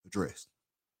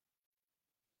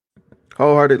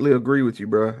 Wholeheartedly agree with you,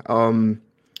 bro.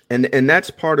 And that's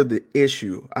part of the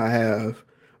issue I have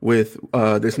with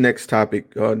this next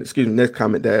topic. Next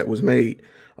comment that was made.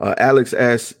 Alex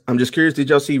asks, "I'm just curious, did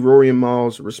y'all see Rory and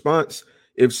Maul's response?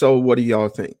 If so, what do y'all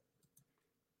think?"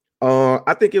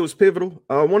 I think it was pivotal.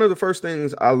 One of the first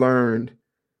things I learned,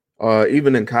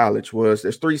 even in college, was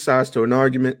there's three sides to an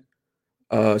argument: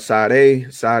 side A,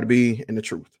 side B, and the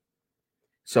truth.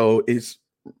 So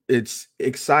it's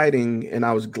exciting, and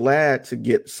I was glad to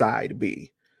get side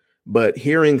B, but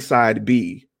hearing side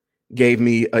B gave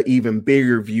me an even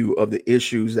bigger view of the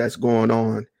issues that's going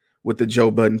on with the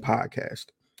Joe Budden podcast.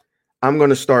 I'm going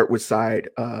to start with side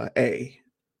A,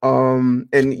 and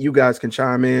you guys can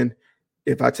chime in.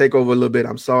 If I take over a little bit,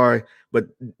 I'm sorry, but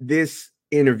this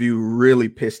interview really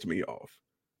pissed me off.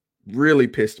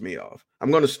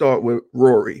 I'm going to start with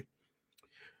Rory.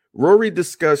 Rory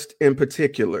discussed in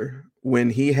particular when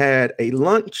he had a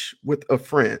lunch with a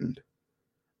friend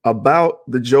about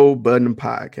the Joe Budden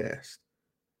podcast.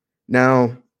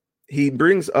 Now, he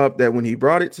brings up that when he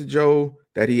brought it to Joe,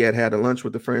 that he had a lunch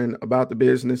with a friend about the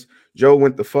business, Joe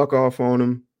went the fuck off on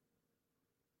him,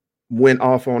 Why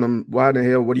the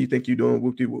hell? What do you think you're doing?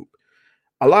 Whoop-de-whoop.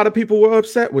 A lot of people were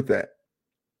upset with that.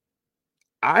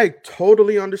 I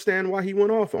totally understand why he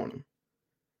went off on him.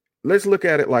 Let's look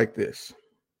at it like this.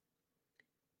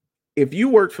 if you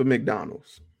work for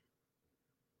McDonald's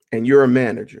and you're a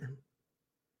manager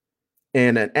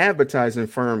and an advertising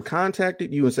firm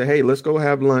contacted you and said, hey, let's go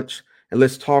have lunch and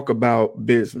let's talk about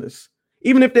business.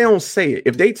 Even if they don't say it,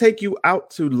 if they take you out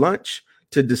to lunch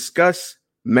to discuss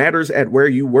matters at where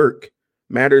you work,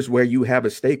 matters where you have a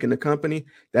stake in the company,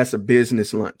 that's a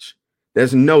business lunch.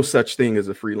 There's no such thing as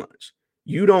a free lunch.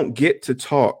 You don't get to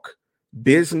talk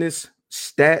business,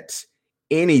 stats,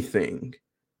 anything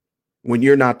when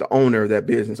you're not the owner of that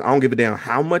business. I don't give a damn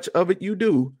how much of it you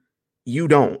do. You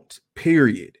don't,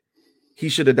 period. He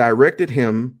should have directed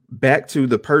him back to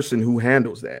the person who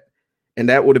handles that. And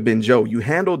that would have been Joe. You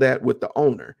handle that with the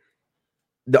owner.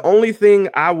 The only thing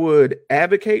I would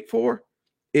advocate for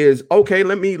is, okay,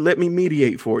 let me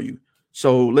mediate for you.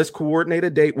 So let's coordinate a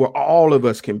date where all of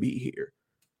us can be here.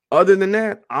 Other than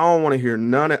that, I don't want to hear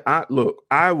none of it. Look,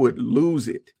 I would lose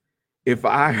it if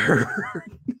I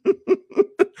heard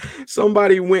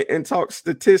somebody went and talked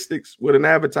statistics with an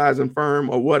advertising firm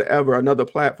or whatever, another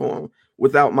platform,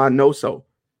 without my no-so,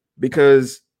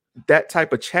 because that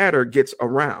type of chatter gets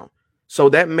around. So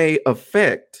that may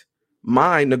affect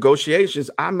my negotiations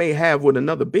I may have with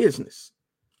another business.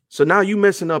 So now you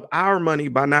messing up our money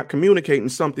by not communicating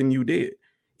something you did.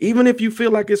 Even if you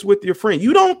feel like it's with your friend,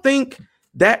 you don't think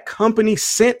that company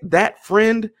sent that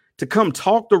friend to come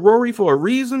talk to Rory for a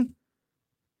reason?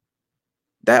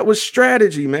 That was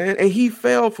strategy, man. And he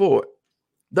fell for it.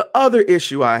 The other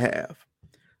issue I have,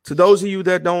 to those of you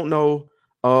that don't know,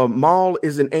 Maul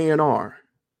is an A&R.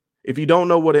 If you don't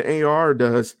know what an A&R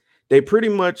does, they pretty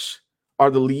much are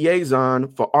the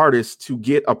liaison for artists to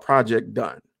get a project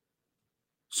done.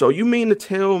 So you mean to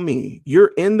tell me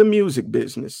you're in the music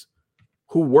business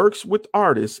who works with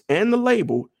artists and the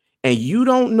label, and you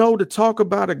don't know to talk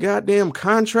about a goddamn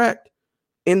contract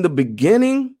in the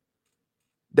beginning?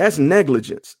 That's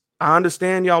negligence. I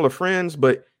understand y'all are friends,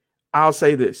 but I'll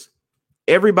say this.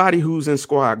 Everybody who's in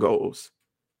SquadGoals,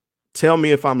 tell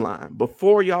me if I'm lying.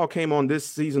 Before y'all came on this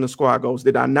season of SquadGoals,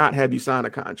 did I not have you sign a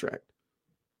contract?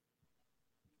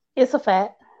 It's a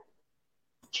fact.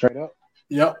 Straight up.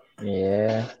 Yep.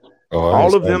 Yeah.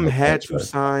 All of them had to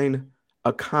sign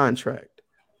a contract.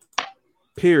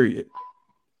 Period.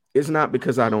 It's not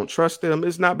because I don't trust them.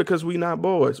 It's not because we not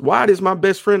boys. Wyatt is my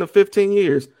best friend of 15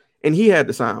 years, and he had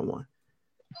to sign one.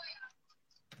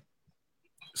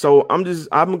 So I'm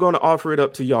going to offer it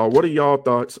up to y'all. What are y'all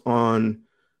thoughts on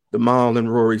the Mal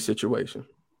and Rory situation?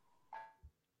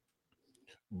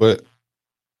 But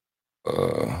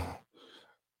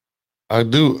I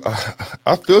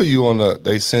feel you on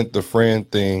they sent the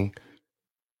friend thing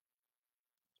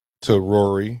to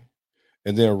Rory,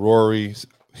 and then Rory,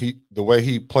 the way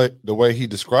he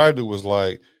described it was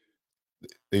like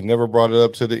they never brought it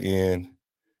up to the end.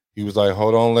 He was like,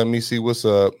 hold on, let me see what's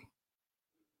up.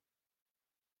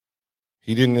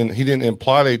 He didn't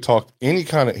imply they talked any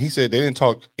kind of, he said they didn't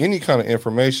talk any kind of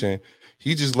information.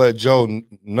 He just let Joe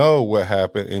know what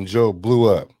happened, and Joe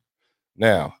blew up.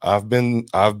 Now, I've been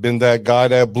that guy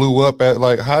that blew up at,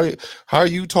 like, how are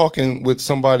you talking with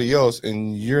somebody else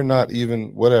and you're not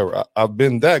even whatever? I've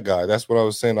been that guy. That's what I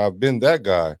was saying. I've been that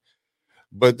guy.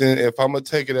 But then if I'm going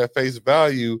to take it at face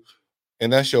value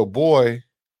and that's your boy,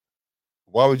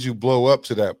 why would you blow up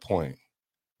to that point,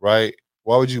 right?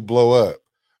 Why would you blow up?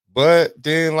 But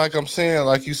then, like I'm saying,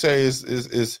 like you say,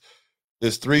 is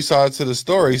three sides to the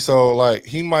story. So, like,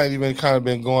 he might even kind of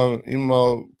been going,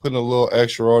 putting a little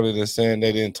extra on it and saying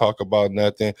they didn't talk about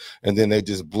nothing, and then they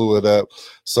just blew it up.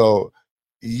 So,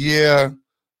 yeah,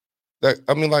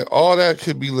 all that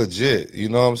could be legit. You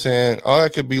know what I'm saying? All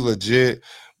that could be legit.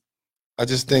 I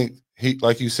just think he,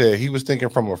 like you said, he was thinking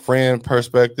from a friend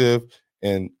perspective,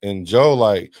 and Joe,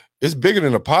 like, it's bigger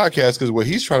than a podcast, because what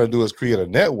he's trying to do is create a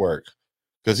network,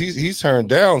 because he's turned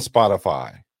down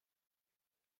Spotify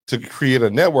to create a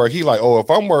network. He like, oh, if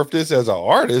I'm worth this as an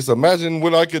artist, imagine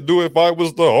what I could do if I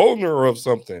was the owner of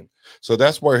something. So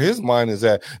that's where his mind is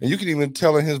at. And you can even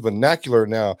tell in his vernacular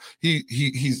now,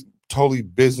 he's totally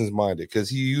business minded, because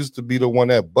he used to be the one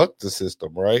that bucked the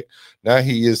system, right? Now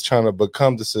he is trying to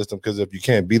become the system, because if you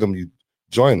can't beat them, you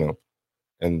join them.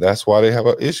 And that's why they have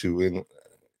an issue. And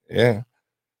yeah.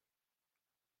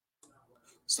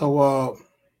 So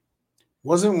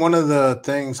wasn't one of the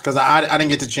things, because I didn't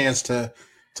get the chance to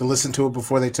listen to it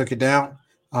before they took it down.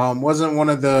 Wasn't one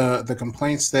of the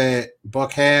complaints that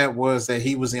Buck had was that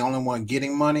he was the only one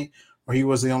getting money, or he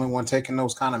was the only one taking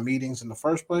those kind of meetings in the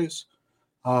first place?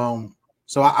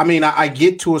 So I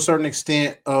get to a certain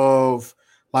extent of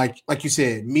like you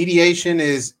said, mediation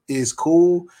is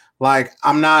cool. Like,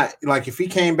 I'm not like, if he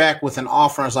came back with an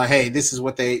offer and was like, hey, this is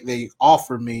what they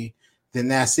offered me, then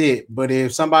that's it. But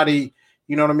if somebody,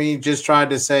 you know what I mean, just tried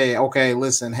to say, okay,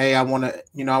 listen, hey, I want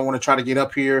to try to get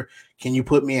up here. Can you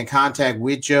put me in contact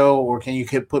with Joe, or can you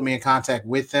put me in contact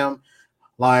with them?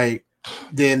 Like,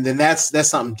 then that's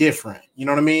something different. You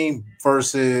know what I mean?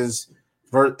 Versus,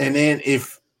 and then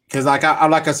because like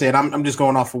I said, I'm just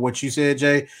going off of what you said,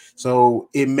 Jay. So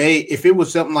if it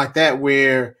was something like that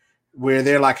where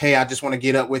they're like, hey, I just want to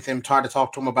get up with him, try to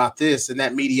talk to him about this and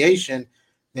that mediation,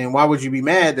 then why would you be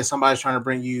mad that somebody's trying to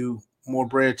bring you more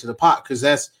bread to the pot? Because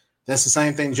that's the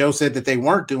same thing Joe said that they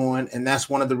weren't doing, and that's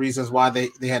one of the reasons why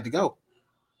they had to go.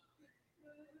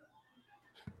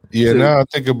 Yeah, now I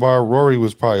think about Rory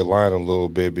was probably lying a little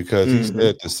bit because he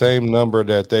said the same number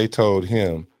that they told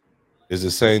him is the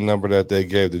same number that they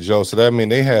gave to Joe. So that means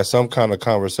they had some kind of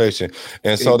conversation.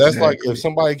 And so that's like if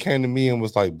somebody came to me and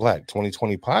was like, Black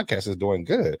 2020 podcast is doing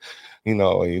good. You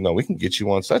know, we can get you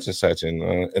on such and such.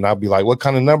 And I'll be like, what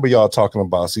kind of number y'all talking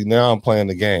about? See, now I'm playing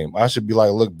the game. I should be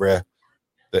like, look, bruh,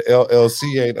 the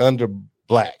LLC ain't under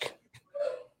Black.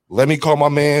 Let me call my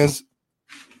man's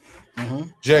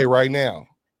Jay right now.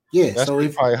 Yeah, that's so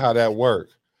probably how that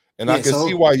worked. And I can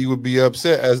see why you would be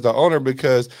upset as the owner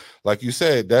because, like you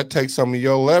said, that takes some of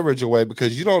your leverage away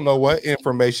because you don't know what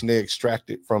information they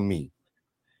extracted from me.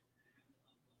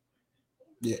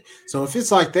 Yeah. So if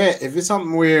it's like that, if it's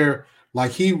something where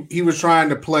like he was trying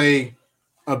to play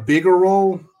a bigger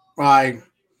role, like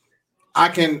I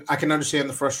can understand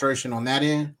the frustration on that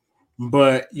end,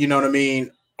 but you know what I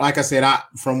mean? Like I said,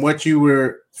 from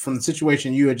the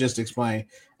situation you had just explained,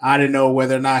 I didn't know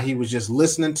whether or not he was just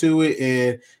listening to it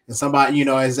and somebody,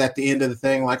 is at the end of the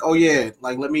thing, like, oh yeah,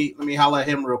 like let me holler at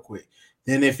him real quick.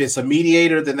 Then if it's a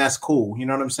mediator, then that's cool. You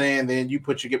know what I'm saying? Then you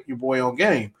put your boy on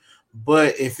game.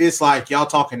 But if it's like y'all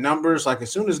talking numbers, like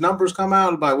as soon as numbers come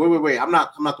out, I'm like, wait, I'm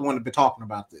not the one to be talking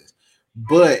about this.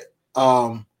 But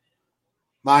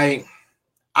like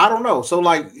I don't know. So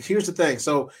like here's the thing.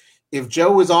 So if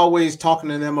Joe is always talking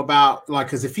to them about like,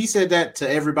 because if he said that to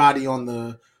everybody on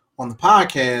the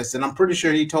podcast, and I'm pretty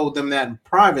sure he told them that in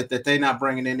private that they're not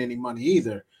bringing in any money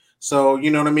either. So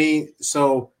you know what I mean.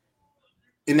 So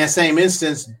in that same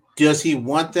instance, does he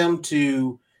want them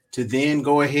to then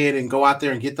go ahead and go out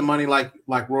there and get the money like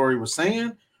Rory was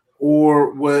saying,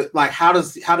 or what? Like how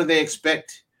do they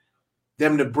expect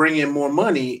them to bring in more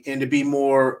money and to be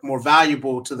more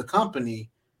valuable to the company?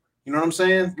 You know what I'm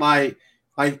saying? Like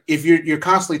if you're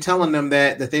constantly telling them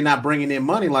that they're not bringing in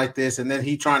money like this, and then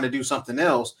he trying to do something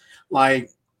else, like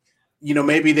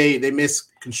maybe they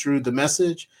misconstrued the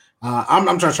message.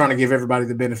 I'm just trying to give everybody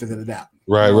the benefit of the doubt.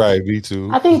 Right. Me too.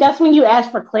 I think that's when you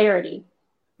ask for clarity.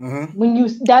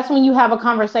 That's when you have a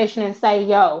conversation and say,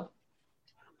 yo,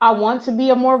 I want to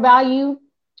be of more value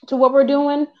to what we're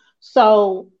doing.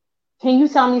 So can you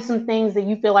tell me some things that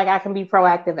you feel like I can be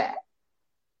proactive at?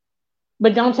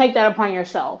 But don't take that upon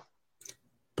yourself.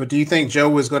 But do you think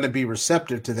Joe is going to be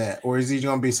receptive to that? Or is he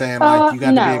going to be saying, like, you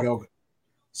got to be a go?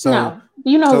 So, no.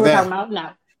 You know who we're talking about?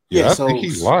 No. Yeah, I think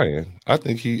he's lying. I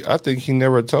think he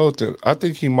never told them. I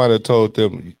think he might have told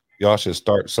them, y'all should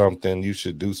start something. You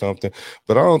should do something.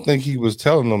 But I don't think he was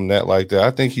telling them that like that.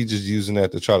 I think he's just using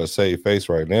that to try to save face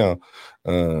right now.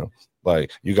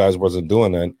 Like, you guys wasn't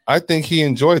doing that. I think he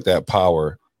enjoyed that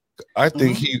power. I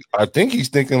think he's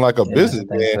thinking like a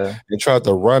businessman and tried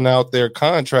to run out their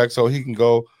contract so he can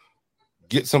go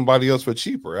get somebody else for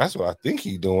cheaper. That's what I think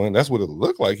he's doing. That's what it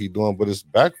looked like he's doing, but it's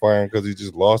backfiring because he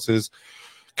just lost his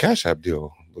Cash App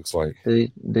deal. Looks like.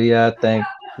 Do y'all think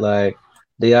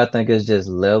it's just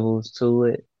levels to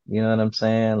it? You know what I'm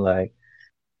saying? Like,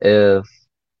 if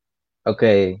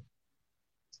we're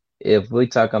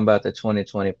talking about the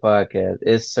 2020 podcast,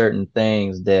 it's certain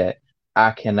things that I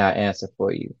cannot answer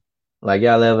for you. Like,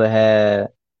 y'all ever had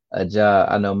a job?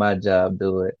 I know my job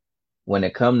do it. When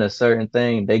it comes to certain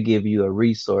things, they give you a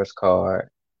resource card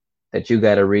that you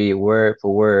got to read word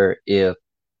for word if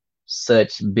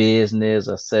such business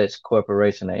or such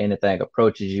corporation or anything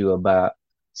approaches you about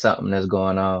something that's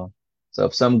going on. So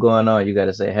if something going on, you got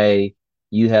to say, hey,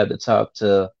 you have to talk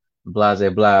to blah, blah,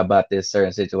 blah about this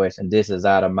certain situation. This is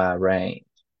out of my range.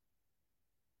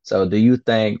 So do you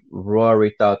think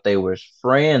Rory thought they were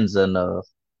friends enough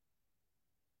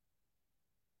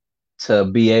to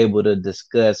be able to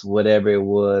discuss whatever it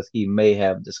was he may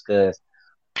have discussed,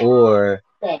 or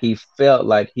he felt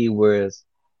like he was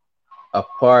a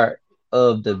part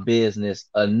of the business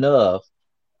enough,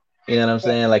 you know what I'm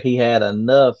saying? Like he had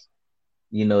enough,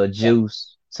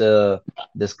 juice to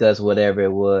discuss whatever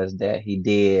it was that he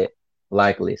did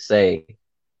likely say,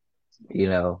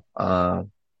 I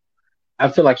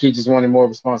feel like he just wanted more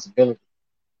responsibility.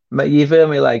 But you feel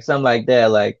me? Like something like that,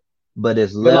 like, but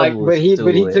it's levels but he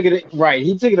to took it right.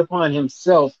 He took it upon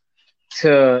himself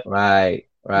to Right,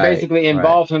 right, basically right,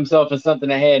 involve himself in something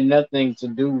that had nothing to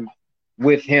do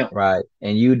with him. right.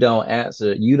 And you don't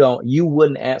answer, you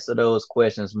wouldn't answer those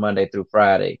questions Monday through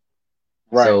Friday.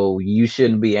 Right. So you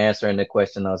shouldn't be answering the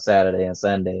question on Saturday and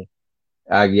Sunday.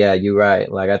 Yeah, you're right.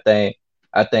 Like I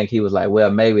think he was like, well,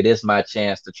 maybe this is my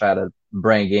chance to try to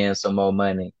bring in some more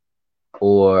money,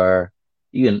 or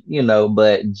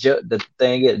But the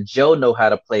thing is, Joe know how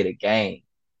to play the game.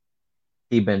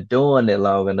 He been doing it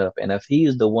long enough, and if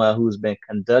he's the one who's been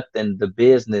conducting the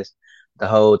business the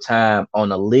whole time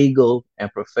on a legal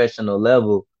and professional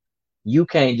level, you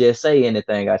can't just say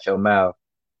anything out your mouth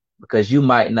because you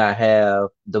might not have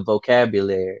the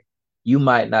vocabulary. You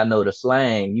might not know the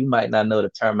slang. You might not know the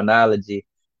terminology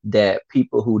that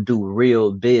people who do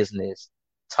real business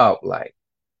talk like.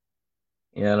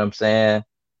 You know what I'm saying?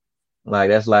 Like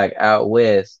that's like out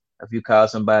west. If you call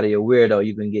somebody a weirdo,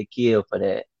 you can get killed for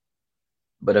that.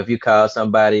 But if you call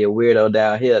somebody a weirdo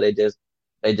down here, they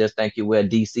just think you wear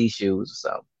DC shoes or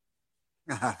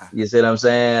something. You see what I'm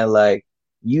saying? Like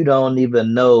you don't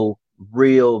even know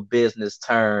real business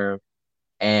terms,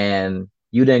 and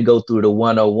you didn't go through the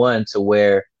 101 to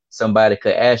where somebody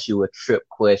could ask you a trip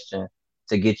question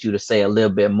to get you to say a little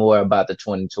bit more about the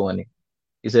 2020.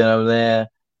 You see what I'm saying?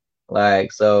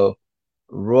 Like, so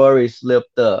Rory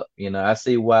slipped up. I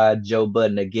see why Joe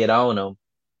Budden to get on him,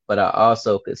 but I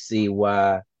also could see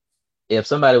why if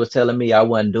somebody was telling me I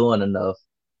wasn't doing enough,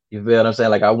 you feel what I'm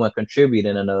saying? Like I wasn't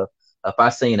contributing enough. If I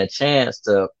seen a chance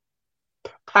to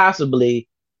possibly,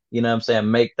 what I'm saying,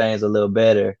 make things a little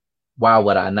better, why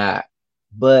would I not?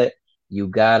 But you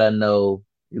gotta know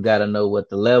what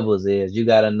the levels is. You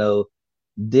gotta know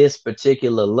this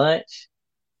particular lunch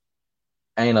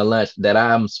ain't a lunch that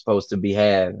I'm supposed to be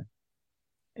having.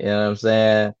 You know what I'm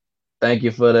saying? Thank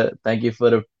you for the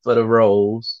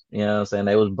rolls. You know what I'm saying?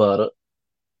 They was butter.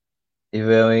 You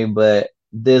feel me? But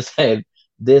this had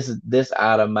this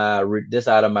out of my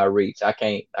reach. I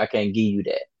can't give you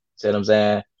that. See what I'm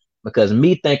saying? Because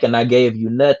me thinking I gave you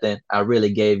nothing, I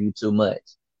really gave you too much.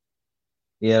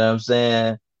 You know what I'm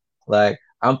saying? Like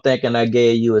I'm thinking I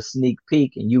gave you a sneak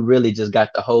peek, and you really just got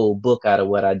the whole book out of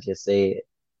what I just said.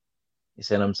 You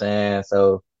see what I'm saying?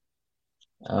 So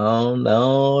I don't know.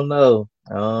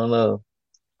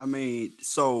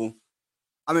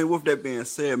 With that being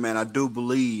said, man, I do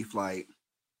believe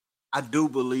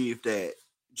that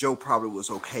Joe probably was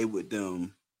okay with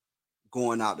them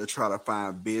going out to try to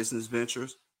find business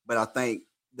ventures. But I think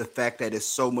the fact that it's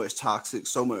so much toxic,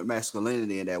 so much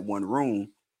masculinity in that one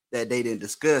room that they didn't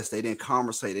discuss, they didn't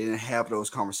conversate, they didn't have those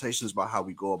conversations about how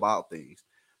we go about things.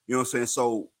 You know what I'm saying?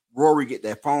 So Rory get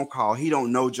that phone call. He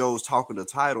don't know Joe's talking the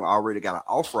title. Already got an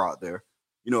offer out there,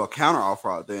 a counter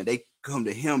offer out there, and they come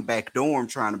to him backdoor him,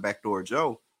 trying to backdoor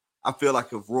Joe. I feel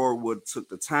like if Rory would took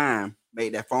the time,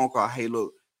 made that phone call, hey,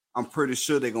 look, I'm pretty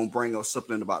sure they're gonna bring up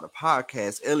something about the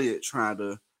podcast. Elliot trying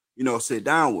to, sit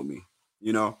down with me.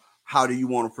 How do you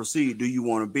want to proceed? Do you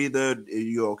want to be there? Are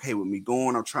you okay with me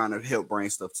going? I'm trying to help bring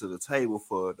stuff to the table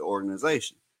for the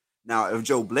organization. Now, if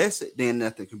Joe bless it, then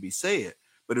nothing can be said.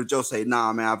 But if Joe say,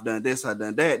 nah, man, I've done this, I've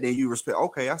done that, then you respect,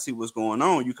 okay, I see what's going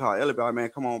on. You call Elliot, like, man,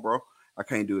 come on, bro. I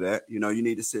can't do that. You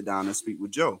need to sit down and speak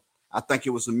with Joe. I think it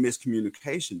was a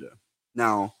miscommunication there.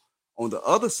 Now, on the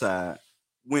other side,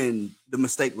 when the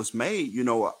mistake was made,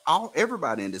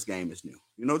 everybody in this game is new.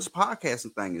 This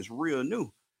podcasting thing is real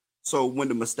new. So when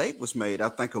the mistake was made, I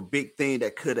think a big thing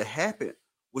that could have happened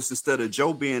was instead of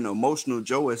Joe being emotional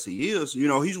Joe as he is,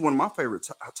 he's one of my favorite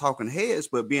talking heads,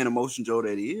 but being emotional Joe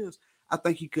that he is, I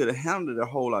think he could have handled it a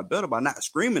whole lot better by not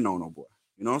screaming on no boy.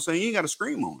 You know what I'm saying? You ain't got to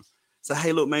scream on him. Say,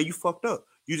 hey, look, man, you fucked up.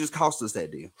 You just cost us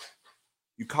that deal.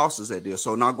 You cost us that deal.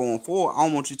 So now going forward, I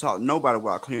don't want you to talk to nobody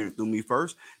without clearing it through me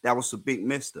first. That was a big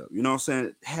messed up. You know what I'm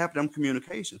saying? Have them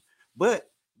communications. But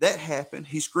that happened.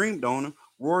 He screamed on him.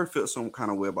 Rory felt some kind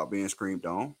of way about being screamed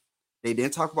on. They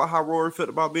didn't talk about how Rory felt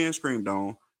about being screamed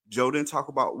on. Joe didn't talk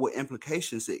about what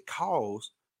implications it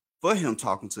caused for him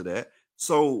talking to that.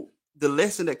 So the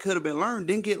lesson that could have been learned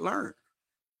didn't get learned.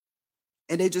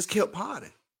 And they just kept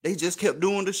potting. They just kept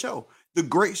doing the show, the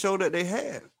great show that they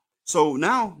had. So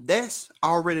now that's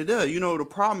already there. The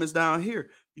problem is down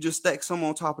here. You just stack some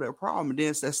on top of that problem. And then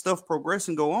as that stuff progress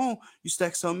and go on, you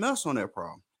stack something else on that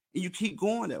problem. And you keep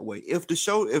going that way. If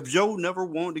Joe never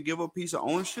wanted to give a piece of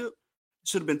ownership, it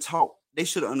should have been taught. They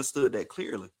should have understood that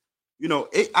clearly.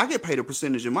 I get paid a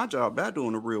percentage in my job by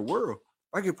doing the real world.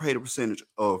 I get paid a percentage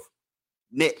of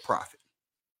net profit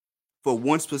for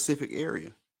one specific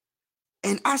area.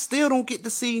 And I still don't get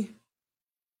to see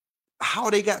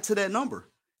how they got to that number.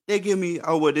 They give me,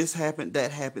 oh, well, this happened,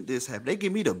 that happened, this happened. They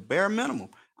give me the bare minimum.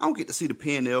 I don't get to see the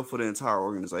P&L for the entire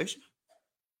organization.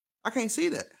 I can't see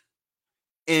that.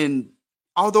 And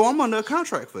although I'm under a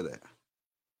contract for that,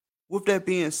 with that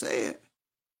being said,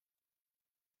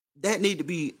 that need to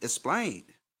be explained.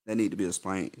 That need to be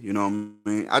explained. You know what I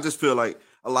mean? I just feel like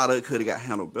a lot of it could have got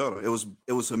handled better. It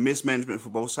was a mismanagement for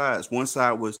both sides. One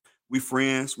side was we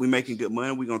friends, we making good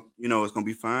money, we gonna, it's gonna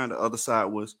be fine. The other side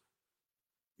was,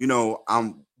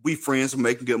 we friends, we're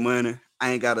making good money.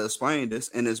 I ain't gotta explain this,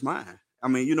 and it's mine. I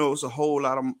mean, it's a whole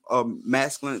lot of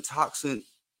masculine, toxic,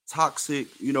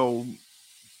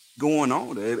 going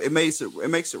on. It makes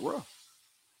it rough.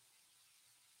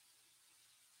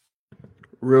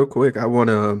 Real quick, I want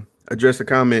to address a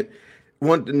comment.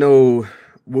 Want to know,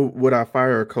 would I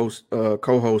fire a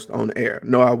co-host on air?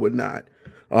 No, I would not.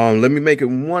 Let me make it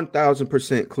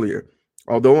 1000% clear.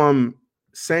 Although I'm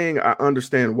saying I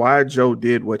understand why Joe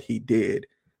did what he did,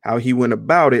 how he went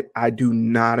about it, I do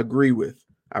not agree with.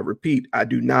 I repeat, I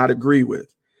do not agree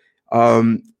with.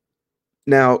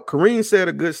 Now, Kareem said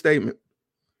a good statement.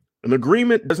 An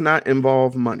agreement does not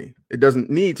involve money. It doesn't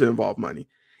need to involve money.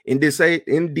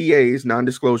 NDAs,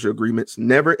 non-disclosure agreements,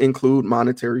 never include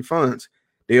monetary funds.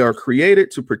 They are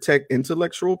created to protect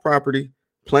intellectual property,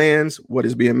 plans, what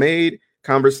is being made,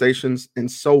 conversations,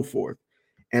 and so forth.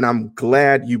 And I'm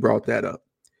glad you brought that up,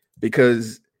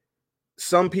 because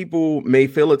some people may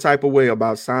feel a type of way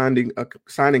about signing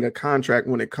a contract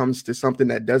when it comes to something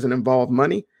that doesn't involve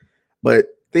money, but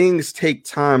things take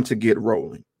time to get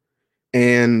rolling.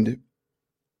 And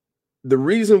the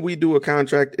reason we do a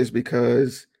contract is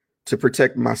because to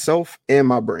protect myself and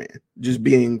my brand, just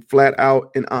being flat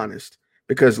out and honest,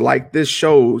 because like this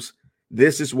shows,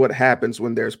 this is what happens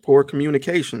when there's poor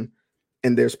communication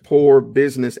and there's poor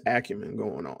business acumen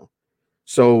going on.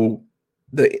 So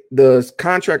the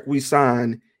contract we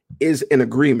sign is an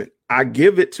agreement. I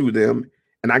give it to them,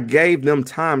 and I gave them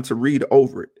time to read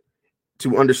over it,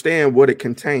 to understand what it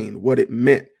contained, what it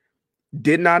meant.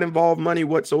 Did not involve money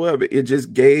whatsoever. It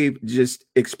just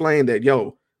explained that,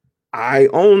 yo, I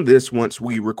own this once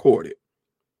we record it.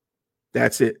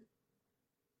 That's it.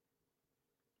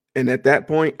 And at that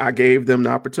point, I gave them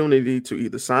the opportunity to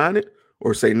either sign it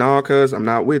or say, nah, cuz I'm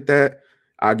not with that.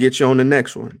 I'll get you on the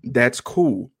next one. That's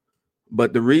cool.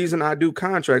 But the reason I do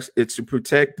contracts is to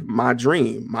protect my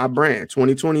dream, my brand.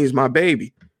 2020 is my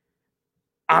baby.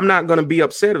 I'm not going to be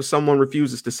upset if someone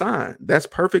refuses to sign. That's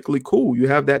perfectly cool. You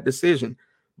have that decision.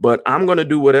 But I'm going to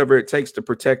do whatever it takes to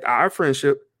protect our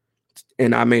friendship.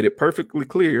 And I made it perfectly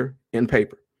clear in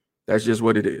paper. That's just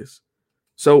what it is.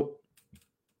 So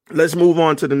let's move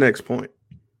on to the next point.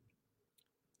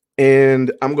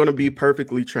 And I'm going to be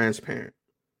perfectly transparent.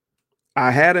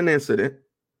 I had an incident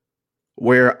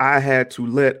where I had to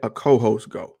let a co-host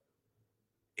go.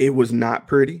 It was not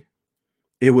pretty.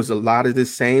 It was a lot of the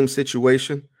same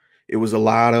situation. It was a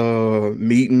lot of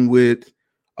meeting with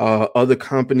other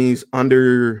companies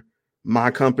under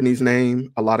my company's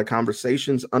name, a lot of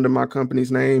conversations under my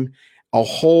company's name, a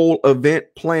whole event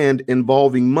planned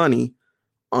involving money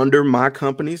under my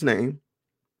company's name,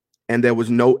 and there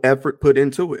was no effort put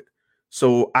into it.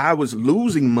 So I was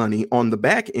losing money on the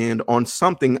back end on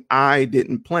something I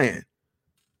didn't plan.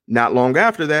 Not long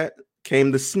after that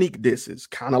came the sneak disses,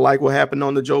 kind of like what happened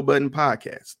on the Joe Budden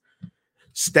podcast.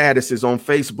 Statuses on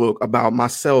Facebook about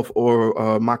myself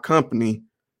or my company,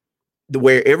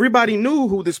 where everybody knew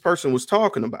who this person was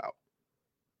talking about.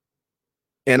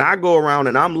 And I go around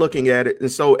and I'm looking at it. And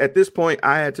so at this point,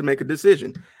 I had to make a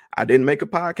decision. I didn't make a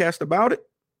podcast about it.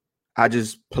 I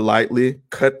just politely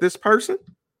cut this person.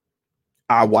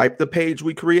 I wiped the page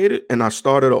we created and I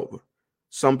started over.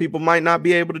 Some people might not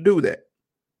be able to do that.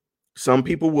 Some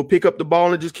people will pick up the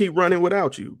ball and just keep running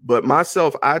without you. But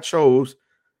myself, I chose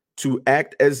to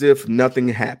act as if nothing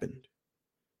happened.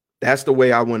 That's the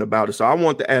way I went about it. So I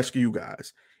want to ask you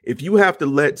guys, if you have to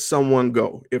let someone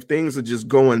go, if things are just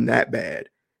going that bad,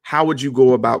 how would you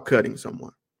go about cutting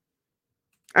someone?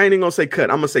 I ain't even gonna say cut.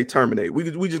 I'm gonna say terminate. We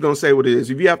just gonna say what it is.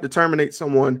 If you have to terminate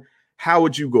someone, how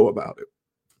would you go about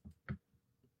it?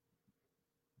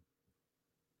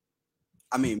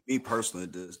 I mean, me personally,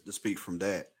 to speak from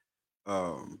that,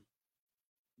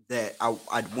 that I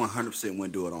 100%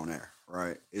 wouldn't do it on air.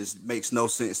 Right? It makes no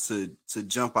sense to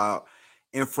jump out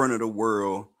in front of the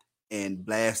world and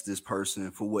blast this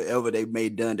person for whatever they may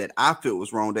done that I feel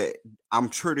was wrong, that I'm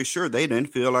pretty sure they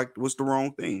didn't feel like was the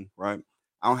wrong thing, right?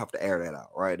 I don't have to air that out,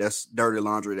 right? That's dirty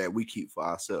laundry that we keep for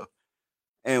ourselves.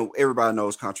 And everybody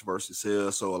knows controversy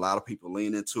sells, so a lot of people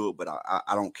lean into it, but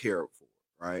I don't care for it,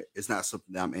 right? It's not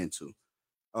something that I'm into.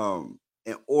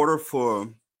 In order for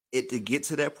it to get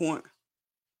to that point,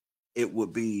 it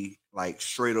would be like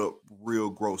straight up real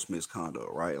gross misconduct,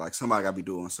 right? Like somebody gotta be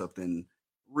doing something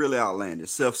really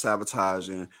outlandish,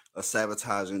 self-sabotaging, or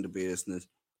sabotaging the business,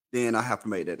 then I have to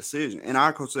make that decision. And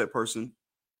I go to that person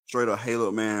straight up, hey,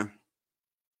 look, man,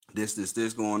 this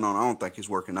going on. I don't think it's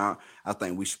working out. I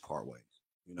think we should part ways.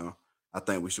 You know, I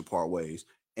think we should part ways.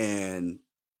 And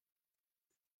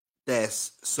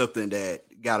that's something that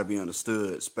got to be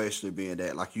understood, especially being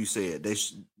that, like you said,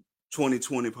 this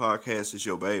 2020 podcast is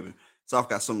your baby. So I've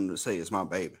got something to say. It's my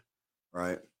baby,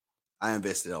 right? I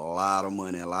invested a lot of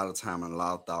money, a lot of time, and a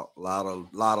lot of thought, a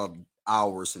lot of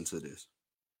hours into this.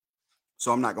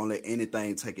 So I'm not gonna let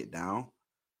anything take it down.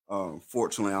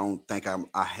 Fortunately, I don't think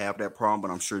I have that problem,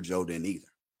 but I'm sure Joe didn't either,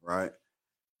 right?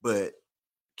 But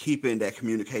keeping that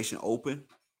communication open,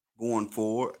 going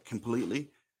forward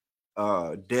completely,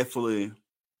 definitely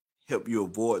help you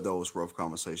avoid those rough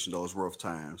conversations, those rough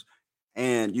times.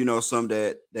 And you know, some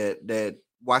that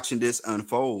watching this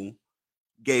unfold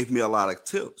gave me a lot of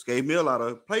tips, gave me a lot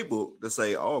of playbook to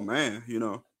say, oh man, you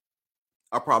know,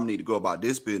 I probably need to go about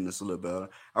this business a little better.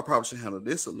 I probably should handle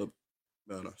this a little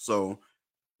better. So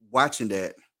watching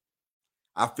that,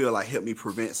 I feel like helped me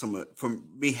prevent from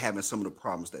me having some of the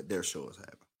problems that their show is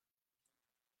having.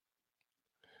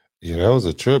 Yeah, that was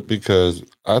a trip because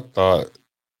I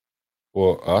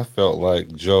felt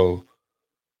like Joe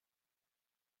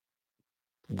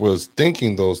was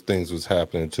thinking those things was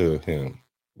happening to him,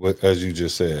 as you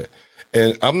just said.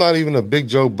 And I'm not even a big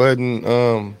Joe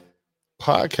Budden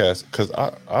podcast because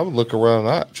I would look around and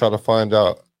I try to find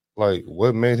out like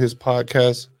what made his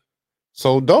podcast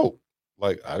so dope.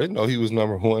 Like I didn't know he was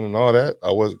number one and all that.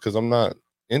 I was because I'm not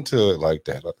into it like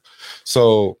that.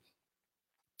 So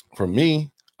for me,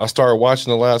 I started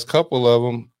watching the last couple of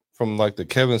them from like the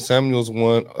Kevin Samuels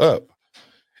one up.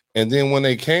 And then when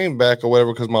they came back or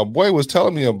whatever, because my boy was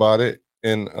telling me about it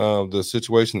and the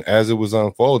situation as it was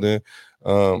unfolding,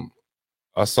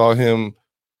 I saw him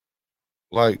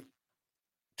like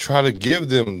try to give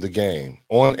them the game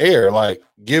on air, like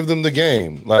give them the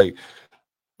game, like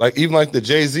even like the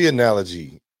Jay-Z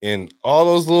analogy and all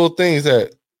those little things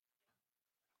that,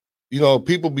 you know,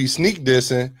 people be sneak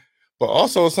dissing, but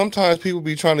also sometimes people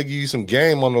be trying to give you some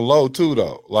game on the low too,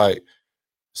 though. Like,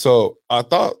 so I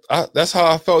thought that's how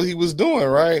I felt he was doing,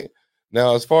 right?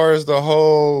 Now, as far as the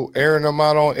whole airing them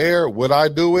out on air, would I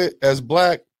do it as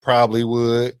Black? Probably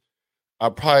would.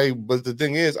 But the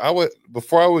thing is,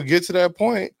 before I would get to that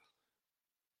point,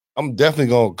 I'm definitely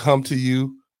gonna come to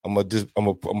you. I'm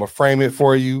gonna frame it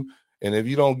for you, and if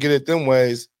you don't get it them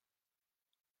ways,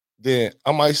 then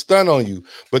I might stun on you.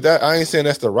 But that I ain't saying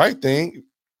that's the right thing,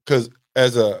 because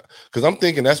I'm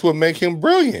thinking that's what make him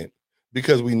brilliant.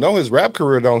 Because we know his rap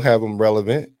career don't have him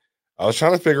relevant. I was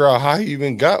trying to figure out how he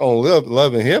even got on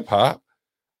Love and Hip Hop.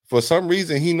 For some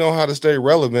reason, he know how to stay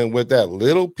relevant with that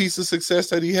little piece of success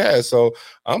that he has. So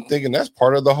I'm thinking that's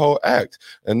part of the whole act.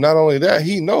 And not only that,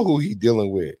 he know who he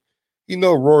dealing with. He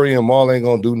know Rory and Mal ain't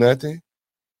gonna do nothing.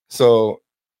 So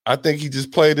I think he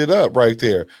just played it up right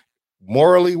there.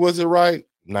 Morally, was it right?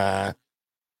 Nah.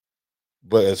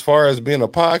 But as far as being a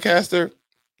podcaster,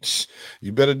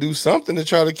 you better do something to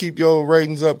try to keep your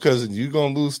ratings up, because you're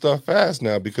gonna lose stuff fast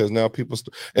now, because now people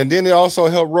and then it also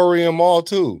helped Rory and Mal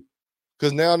too,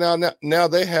 because now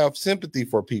they have sympathy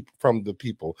for people from the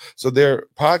people, so their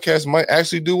podcast might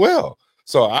actually do well.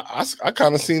 So I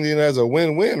kind of seen it as a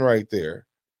win-win right there.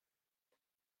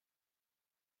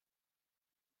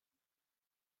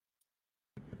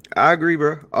 I agree,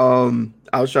 bro.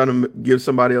 I was trying to give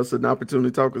somebody else an opportunity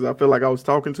to talk because I feel like I was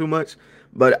talking too much,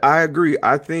 but I agree.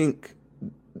 I think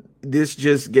this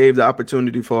just gave the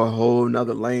opportunity for a whole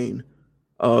nother lane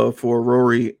for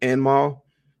Rory and Mal.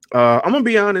 I'm gonna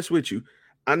be honest with you.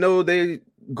 I know they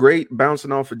great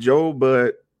bouncing off of Joe,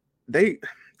 but they're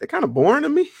kind of boring to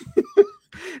me.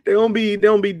 they don't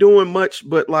be doing much,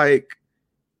 but like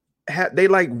they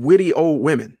like witty old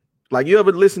women. Like, you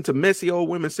ever listen to messy old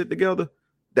women sit together?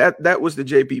 That was the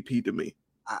JPP to me.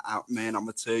 Man, I'm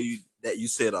gonna tell you that you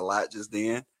said a lot just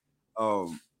then.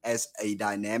 As a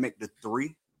dynamic, the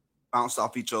three bounced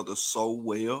off each other so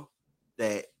well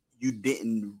that you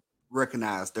didn't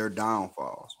recognize their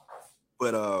downfalls.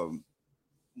 But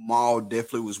Mal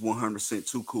definitely was 100%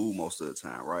 too cool most of the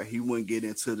time, right? He wouldn't get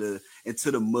into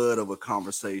the mud of a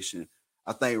conversation.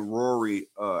 I think Rory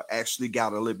actually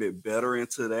got a little bit better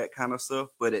into that kind of stuff,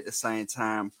 but at the same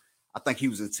time, I think he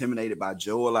was intimidated by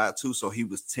Joe a lot too, so he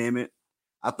was timid.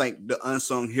 I think the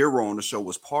unsung hero on the show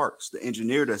was Parks, the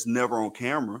engineer that's never on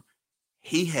camera.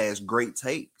 He has great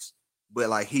takes, but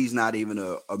like he's not even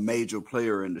a major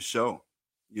player in the show.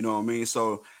 You know what I mean?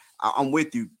 So I'm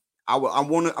with you.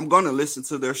 I'm gonna listen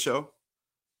to their show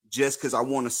just because I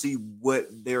want to see what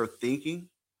they're thinking.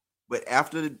 But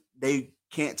after they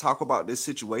can't talk about this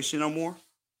situation no more,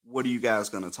 what are you guys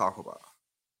going to talk about?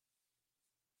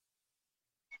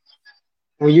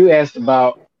 When you asked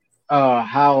about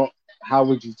how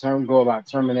would you go about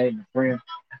terminating a friend,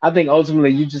 I think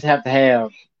ultimately you just have to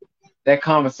have that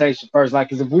conversation first. Like,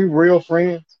 'cause if we real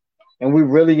friends and we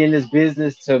really in this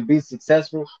business to be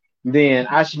successful, then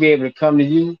I should be able to come to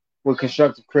you with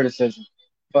constructive criticism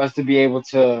for us to be able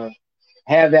to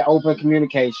have that open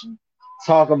communication,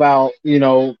 talk about,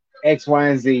 X, Y,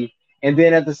 and Z. And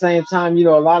then at the same time,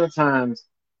 a lot of times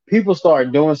people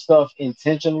start doing stuff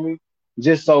intentionally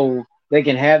just so they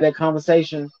can have that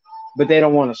conversation, but they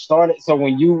don't want to start it. So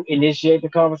when you initiate the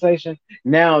conversation,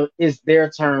 now it's their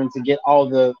turn to get all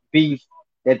the beef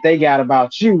that they got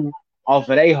about you off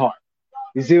of their heart.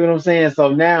 You see what I'm saying?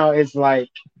 So now it's like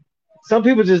some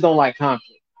people just don't like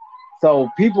conflict. So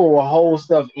people will hold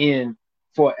stuff in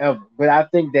forever. But I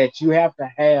think that you have to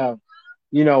have,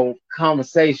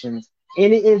 conversations.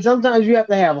 And sometimes you have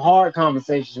to have hard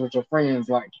conversations with your friends.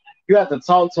 Like you have to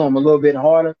talk to them a little bit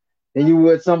harder than you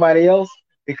would somebody else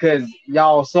because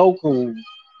y'all so cool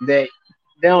that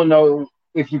they don't know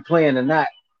if you playing or not,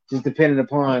 just depending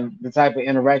upon the type of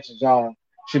interactions y'all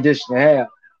traditionally have.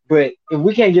 But if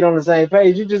we can't get on the same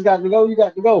page, you just got to go. You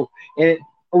got to go. And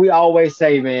we always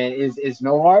say, man, it's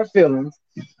no hard feelings.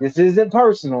 This isn't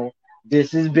personal.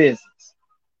 This is business.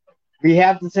 We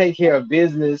have to take care of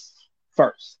business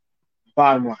first.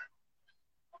 Bottom line.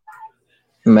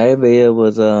 Maybe it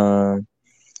was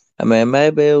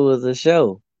maybe it was a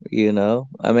show,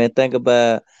 I mean, think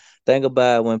about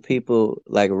when people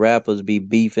like rappers be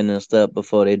beefing and stuff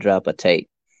before they drop a tape.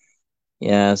 You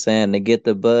know what I'm saying? To get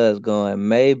the buzz going.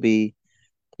 Maybe,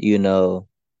 you know,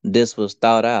 this was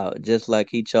thought out. Just like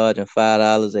he charging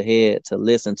 $5 a head to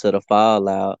listen to the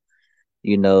fallout,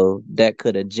 that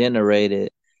could have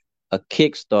generated a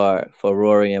kickstart for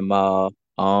Rory and Mal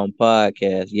on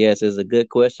podcast. Yes, it's a good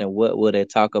question. What will they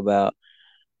talk about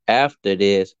after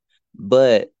this?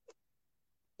 But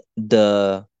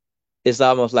the it's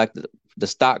almost like the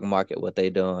stock market, what they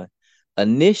doing.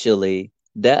 Initially,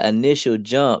 that initial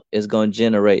jump is going to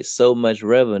generate so much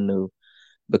revenue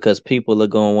because people are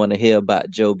going to want to hear about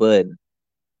Joe Budden.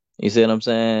 You see what I'm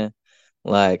saying?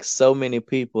 Like so many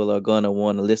people are going to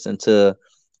want to listen to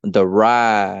the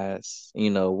rise.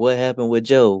 What happened with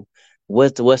Joe?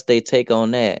 What's they take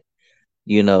on that?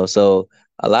 So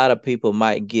a lot of people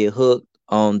might get hooked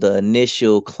on the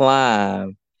initial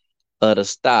climb of the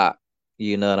stock.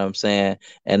 You know what I'm saying?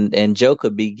 And Joe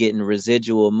could be getting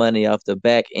residual money off the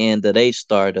back end of they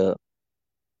startup.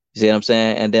 You see what I'm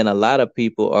saying? And then a lot of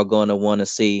people are going to want to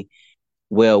see,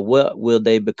 well, what will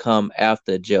they become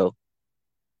after Joe?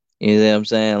 You know what I'm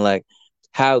saying? Like,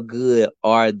 how good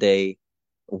are they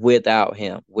without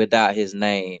him, without his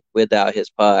name, without his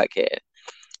podcast?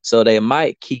 So they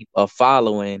might keep a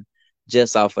following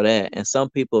just off of that. And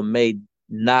some people may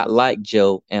not like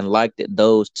Joe and liked it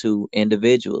those two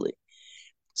individually.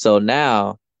 So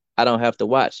now I don't have to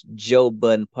watch Joe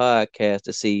Budden podcast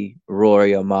to see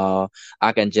Rory or Mal.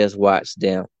 I can just watch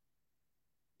them.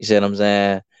 You see what I'm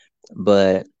saying?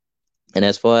 But and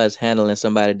as far as handling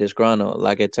somebody disgruntled,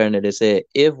 like Eternity said,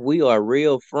 if we are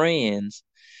real friends,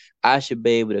 I should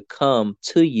be able to come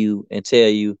to you and tell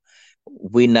you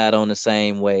we not on the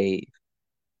same wave.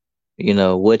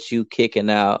 What you kicking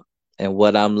out and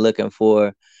what I'm looking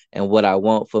for and what I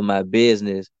want for my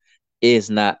business is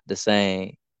not the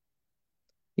same.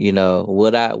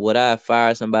 Would I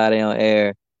fire somebody on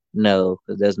air? No,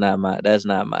 because that's not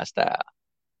my style.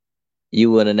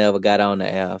 You would have never got on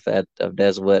the air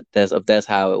if that's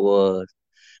how it was.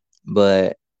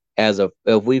 But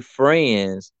if we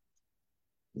friends,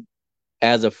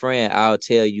 as a friend, I'll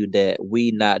tell you that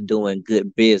we not doing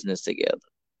good business together.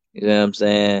 You know what I'm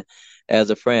saying? As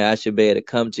a friend, I should be able to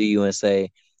come to you and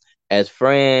say, as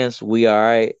friends, we all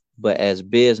right, but as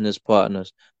business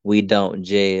partners, we don't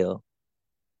jail.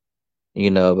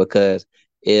 Because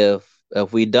if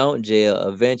we don't jail,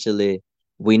 eventually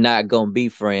we not gonna be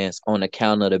friends on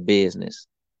account of the business.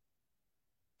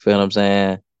 Feel what I'm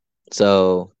saying?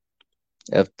 So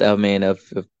if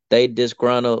they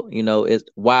disgruntled, it's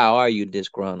why are you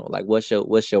disgruntled? Like what's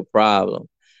your problem?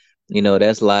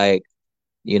 That's like,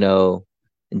 you know,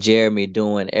 Jeremy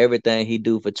doing everything he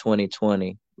do for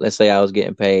 2020. Let's say I was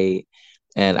getting paid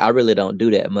and I really don't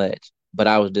do that much, but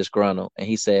I was disgruntled. And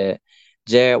he said,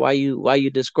 Jared, why you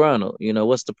disgruntled?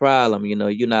 What's the problem?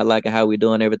 You're not liking how we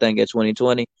doing everything at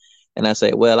 2020. And I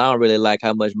say, well, I don't really like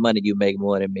how much money you make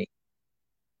more than me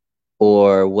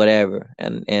or whatever.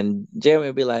 And Jeremy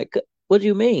would be like, what do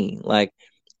you mean? Like,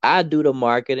 I do the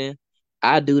marketing,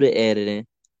 I do the editing,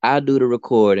 I do the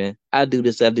recording, I do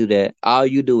this, I do that. All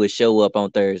you do is show up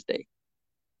on Thursday.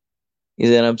 You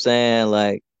see what I'm saying?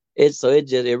 Like,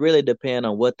 it really depends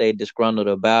on what they disgruntled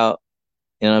about.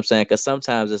 You know what I'm saying? Because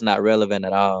sometimes it's not relevant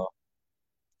at all.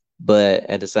 But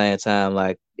at the same time,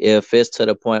 like if it's to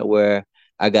the point where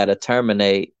I gotta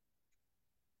terminate,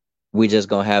 we just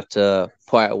gonna have to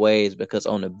part ways because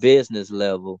on the business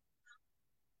level,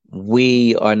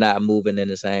 we are not moving in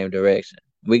the same direction.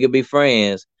 We could be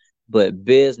friends, but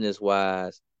business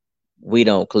wise, we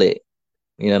don't click.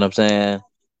 You know what I'm saying?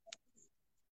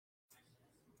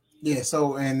 Yeah,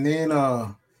 so and then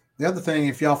the other thing,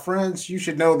 if y'all friends, you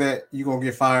should know that you're gonna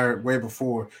get fired way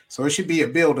before. So it should be a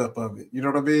buildup of it. You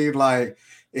know what I mean? Like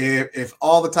if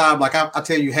all the time, like I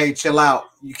tell you, hey, chill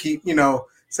out, you keep,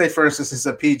 say for instance it's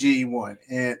a PG one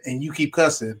and you keep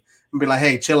cussing and be like,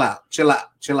 hey, chill out, chill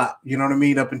out, chill out. You know what I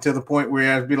mean? Up until the point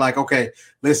where I'd be like, okay,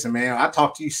 listen, man, I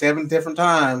talked to you 7 different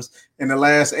times in the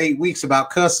last 8 weeks about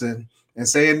cussing and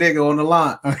saying nigga on the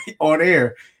line on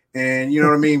air. And you know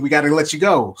what I mean? We got to let you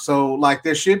go. So like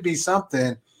there should be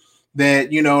something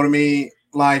that, you know what I mean?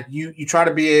 Like you try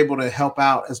to be able to help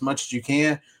out as much as you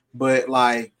can, but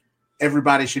like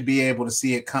everybody should be able to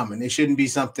see it coming. It shouldn't be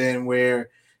something where,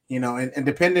 and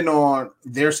depending on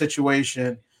their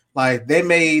situation, like they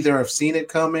may either have seen it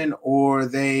coming or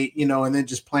they, and then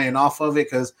just playing off of it.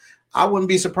 Cause I wouldn't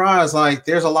be surprised. Like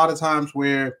there's a lot of times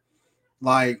where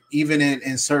like even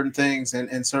in certain things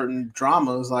and certain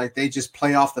dramas, like they just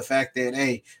play off the fact that,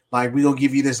 hey, like we're gonna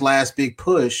give you this last big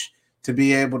push to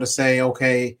be able to say,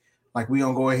 okay, like we're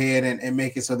gonna go ahead and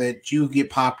make it so that you get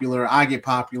popular, I get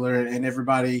popular, and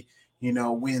everybody,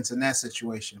 wins in that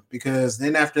situation. Because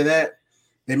then after that,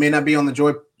 they may not be on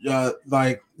the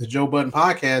like the Joe Budden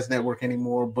Podcast Network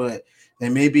anymore, but they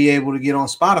may be able to get on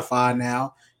Spotify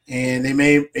now, and they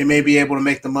may be able to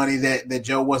make the money that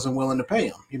Joe wasn't willing to pay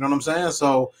him. You know what I'm saying?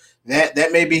 So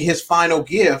that may be his final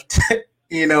gift,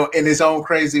 in his own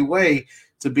crazy way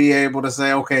to be able to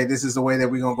say, okay, this is the way that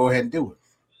we're gonna go ahead and do it.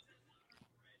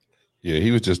 Yeah,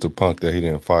 he was just a punk that he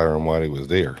didn't fire him while he was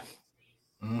there.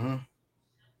 Mm-hmm.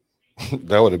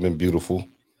 That would have been beautiful.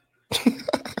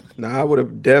 No, I would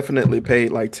have definitely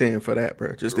paid like 10 for that,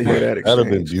 bro. Just to hear that exchange. That'd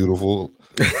have been beautiful.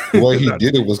 The way he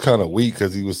did it was kind of weak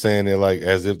because he was saying it like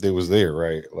as if they was there,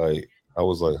 right? Like I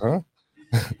was like, huh?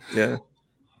 Yeah.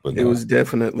 But it was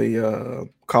definitely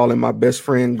calling my best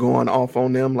friend, going off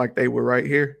on them like they were right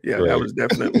here. Yeah, right. That was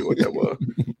definitely what that was.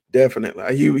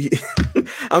 Definitely.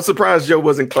 I'm surprised Joe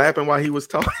wasn't clapping while he was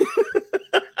talking.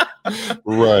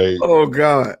 Right. Oh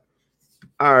God.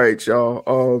 All right,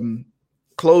 y'all.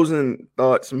 Closing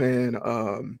thoughts,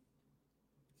 man.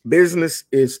 Business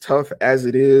is tough as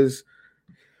it is.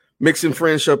 Mixing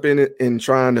friendship in it and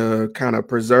trying to kind of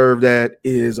preserve that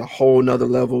is a whole nother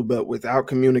level. But without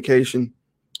communication,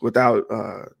 without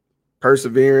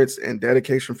perseverance and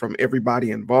dedication from everybody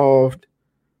involved,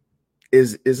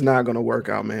 is not going to work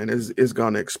out, man. Is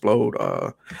going to explode.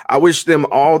 I wish them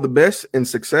all the best and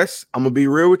success. I'm gonna be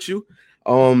real with you.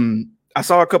 I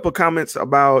saw a couple of comments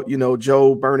about,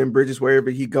 Joe burning bridges wherever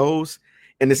he goes.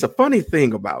 And it's a funny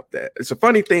thing about that. It's a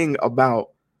funny thing about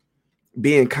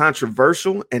being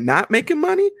controversial and not making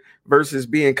money versus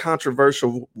being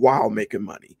controversial while making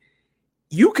money.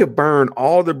 You could burn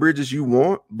all the bridges you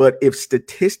want, but if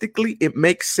statistically it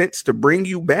makes sense to bring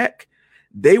you back,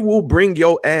 they will bring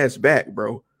your ass back,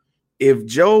 bro. If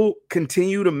Joe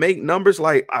continue to make numbers,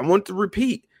 like I want to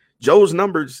repeat, Joe's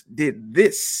numbers did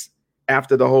this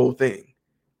after the whole thing.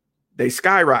 They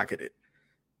skyrocketed.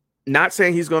 Not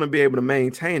saying he's going to be able to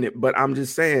maintain it, but I'm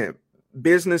just saying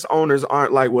business owners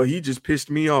aren't like, well, he just pissed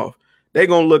me off. They're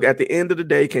going to look at the end of the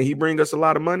day. Can he bring us a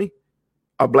lot of money?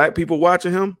 Are black people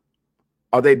watching him?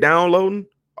 Are they downloading?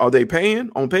 Are they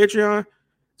paying on Patreon?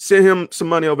 Send him some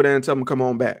money over there and tell him, come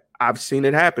on back. I've seen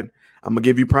it happen. I'm going to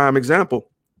give you prime example.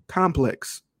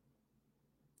 Complex.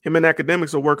 Him and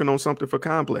Academics are working on something for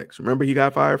Complex. Remember he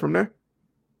got fired from there?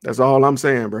 That's all I'm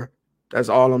saying, bro. That's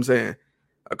all I'm saying.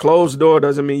 A closed door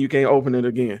doesn't mean you can't open it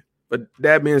again. But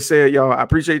that being said, y'all, I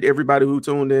appreciate everybody who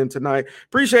tuned in tonight.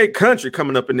 Appreciate Country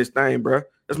coming up in this thing, bro.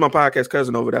 That's my podcast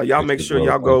cousin over there. Y'all make sure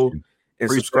y'all go and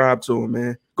subscribe to him,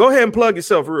 man. Go ahead and plug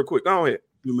yourself real quick. Go ahead.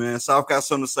 Man, South got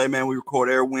something to say, man. We record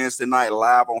every Wednesday night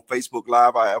live on Facebook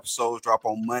Live. Our episodes drop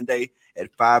on Monday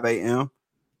at 5 a.m.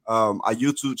 Our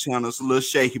YouTube channel is a little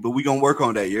shaky, but we gonna work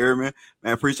on that. You hear me?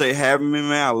 Man, appreciate having me,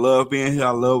 man. I love being here. I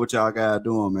love what y'all guys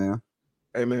doing, man.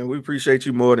 Hey, man, we appreciate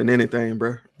you more than anything,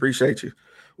 bro. Appreciate you.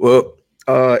 Well,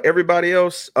 everybody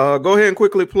else, go ahead and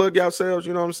quickly plug yourselves.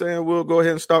 You know what I'm saying? We'll go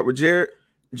ahead and start with Jared.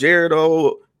 Jared,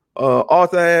 old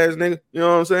author ass nigga. You know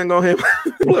what I'm saying? Go ahead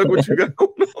and plug what you got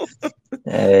going on.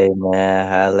 Hey, man.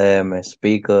 Holla at me.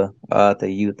 Speaker, author,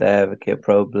 youth advocate,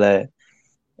 pro-black.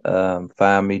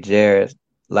 Find me, Jared,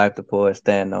 Life the Poet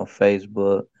Stand on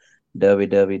Facebook.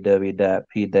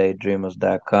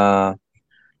 www.pdaydreamers.com.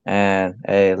 And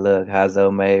hey, look,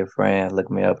 Hazo made friends. Look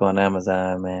me up on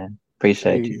Amazon, man.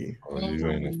 Appreciate you. Hey, Oh, you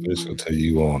ain't official till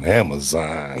you on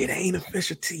Amazon. it ain't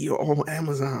official till you on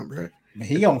Amazon, bro.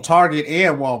 He on Target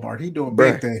and Walmart. He doing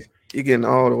Bruh. big things. You getting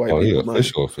all the white Oh, he people money.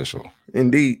 official.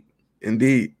 Indeed.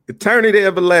 Eternity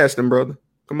everlasting, brother.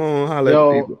 Come on, holla at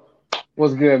the people.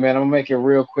 What's good, man? I'm gonna make it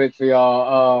real quick for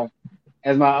y'all.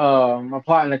 As my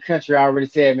partner in the country already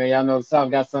said, man, y'all know the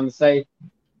South got something to say.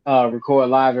 Record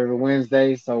live every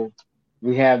Wednesday, so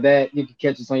we have that. You can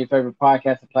catch us on your favorite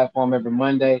podcasting platform every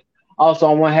Monday. Also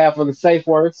on one half of the Safe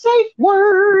Word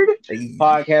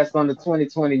podcast on the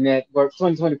 2020 Network,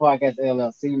 2020 Podcast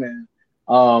LLC, man.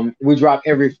 We drop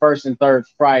every first and third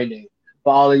Friday.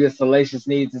 For all of your salacious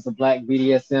needs, it's a Black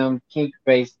BDSM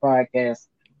kink-based podcast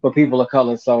for people of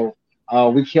color. So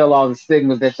we kill all the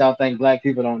stigmas that y'all think Black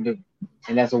people don't do.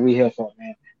 And that's what we here for,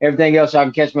 man. Everything else, y'all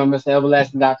can catch me on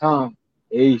MrEverlasting.com.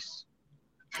 Peace.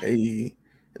 Hey,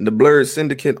 and the Blurred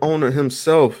Syndicate owner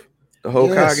himself, the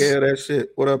Hokage of that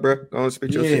shit. What up, bro? Go on,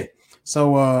 spit your shit.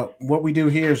 So what we do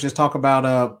here is just talk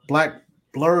about Black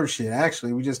Blurred shit.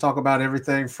 Actually, we just talk about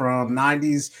everything from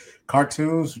 90s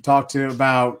cartoons. We talked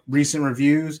about recent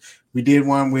reviews. We did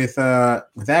one with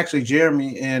actually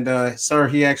Jeremy and Sir.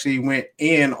 He actually went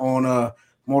in on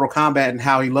Mortal Kombat and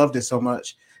how he loved it so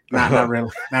much. Not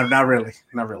really.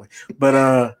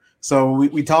 But so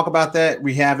we talk about that.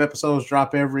 We have episodes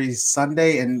drop every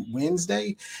Sunday and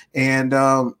Wednesday. And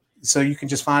so you can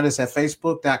just find us at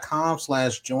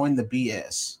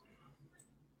facebook.com/jointhebs.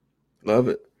 Love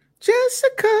it.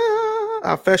 Jessica,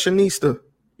 our fashionista.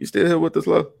 You still here with us,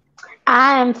 love?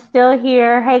 I am still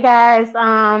here. Hey guys,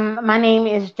 my name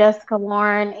is Jessica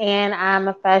Lauren, and I'm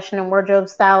a fashion and wardrobe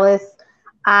stylist.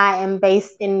 I am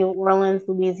based in New Orleans,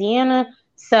 Louisiana.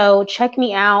 So check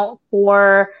me out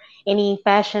for any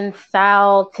fashion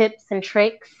style tips and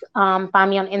tricks. Find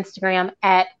me on Instagram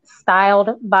at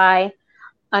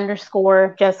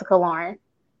styledby_Jessica Lauren.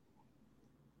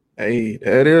 Hey,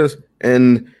 that is.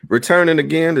 And returning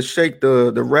again to shake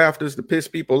the rafters, to piss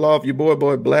people off, your boy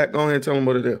Black. Go ahead and tell them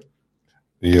what it is.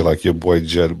 Yeah, like your boy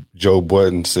Joe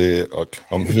Budden said,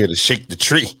 I'm here to shake the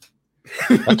tree.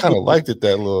 I kind of liked it,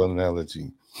 that little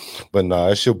analogy. But nah,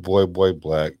 it's your boy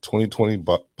Black, 2020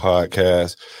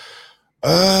 podcast.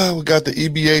 We got the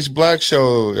EBH Black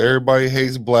Show. Everybody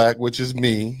hates Black, which is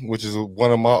me, which is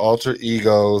one of my alter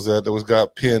egos that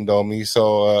got pinned on me.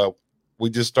 So we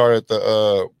just started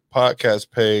the podcast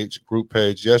group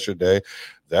page yesterday.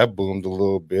 That boomed a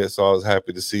little bit, so I was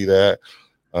happy to see that.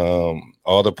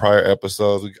 All the prior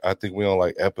episodes, I think we on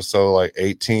like episode like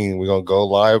 18. We're gonna go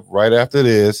live right after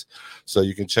this, so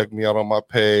you can check me out on my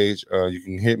page. You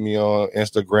can hit me on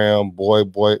Instagram, boy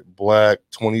Black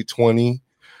 2020.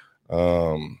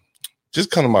 Just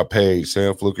come to my page,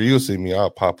 Sam Fluker. You'll see me. I'll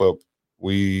pop up.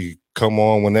 We come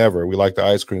on whenever. We like the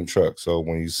ice cream truck, so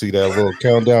when you see that little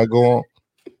countdown go on,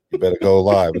 you better go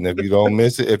live. And if you don't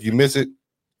miss it, if you miss it,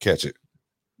 catch it.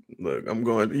 Look, I'm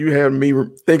going. You had me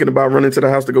thinking about running to the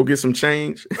house to go get some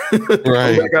change.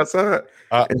 Right. Back outside.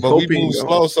 But we move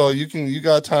slow, so you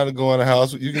got time to go in the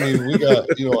house. You can even, we got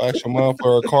extra money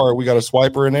for a card. We got a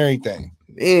swiper and everything.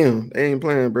 Damn, they ain't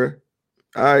playing, bro.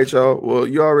 All right, y'all. Well,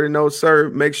 you already know, sir.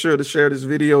 Make sure to share this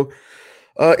video.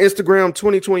 Instagram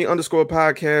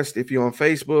 2020_podcast. If you're on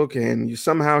Facebook and you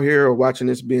somehow here or watching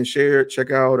this being shared,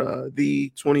 check out the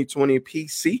 2020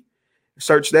 PC.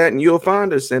 Search that and you'll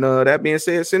find us. And that being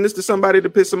said, send this to somebody to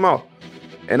piss them off.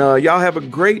 And y'all have a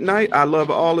great night. I love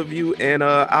all of you. And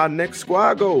our next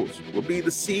Squad Goals will be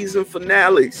the season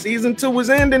finale. Season 2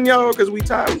 is ending, y'all, because we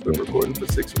tired. We've been recording for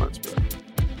 6 months, bro.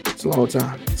 It's a long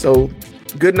time. So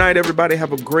good night, everybody.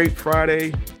 Have a great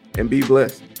Friday and be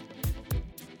blessed.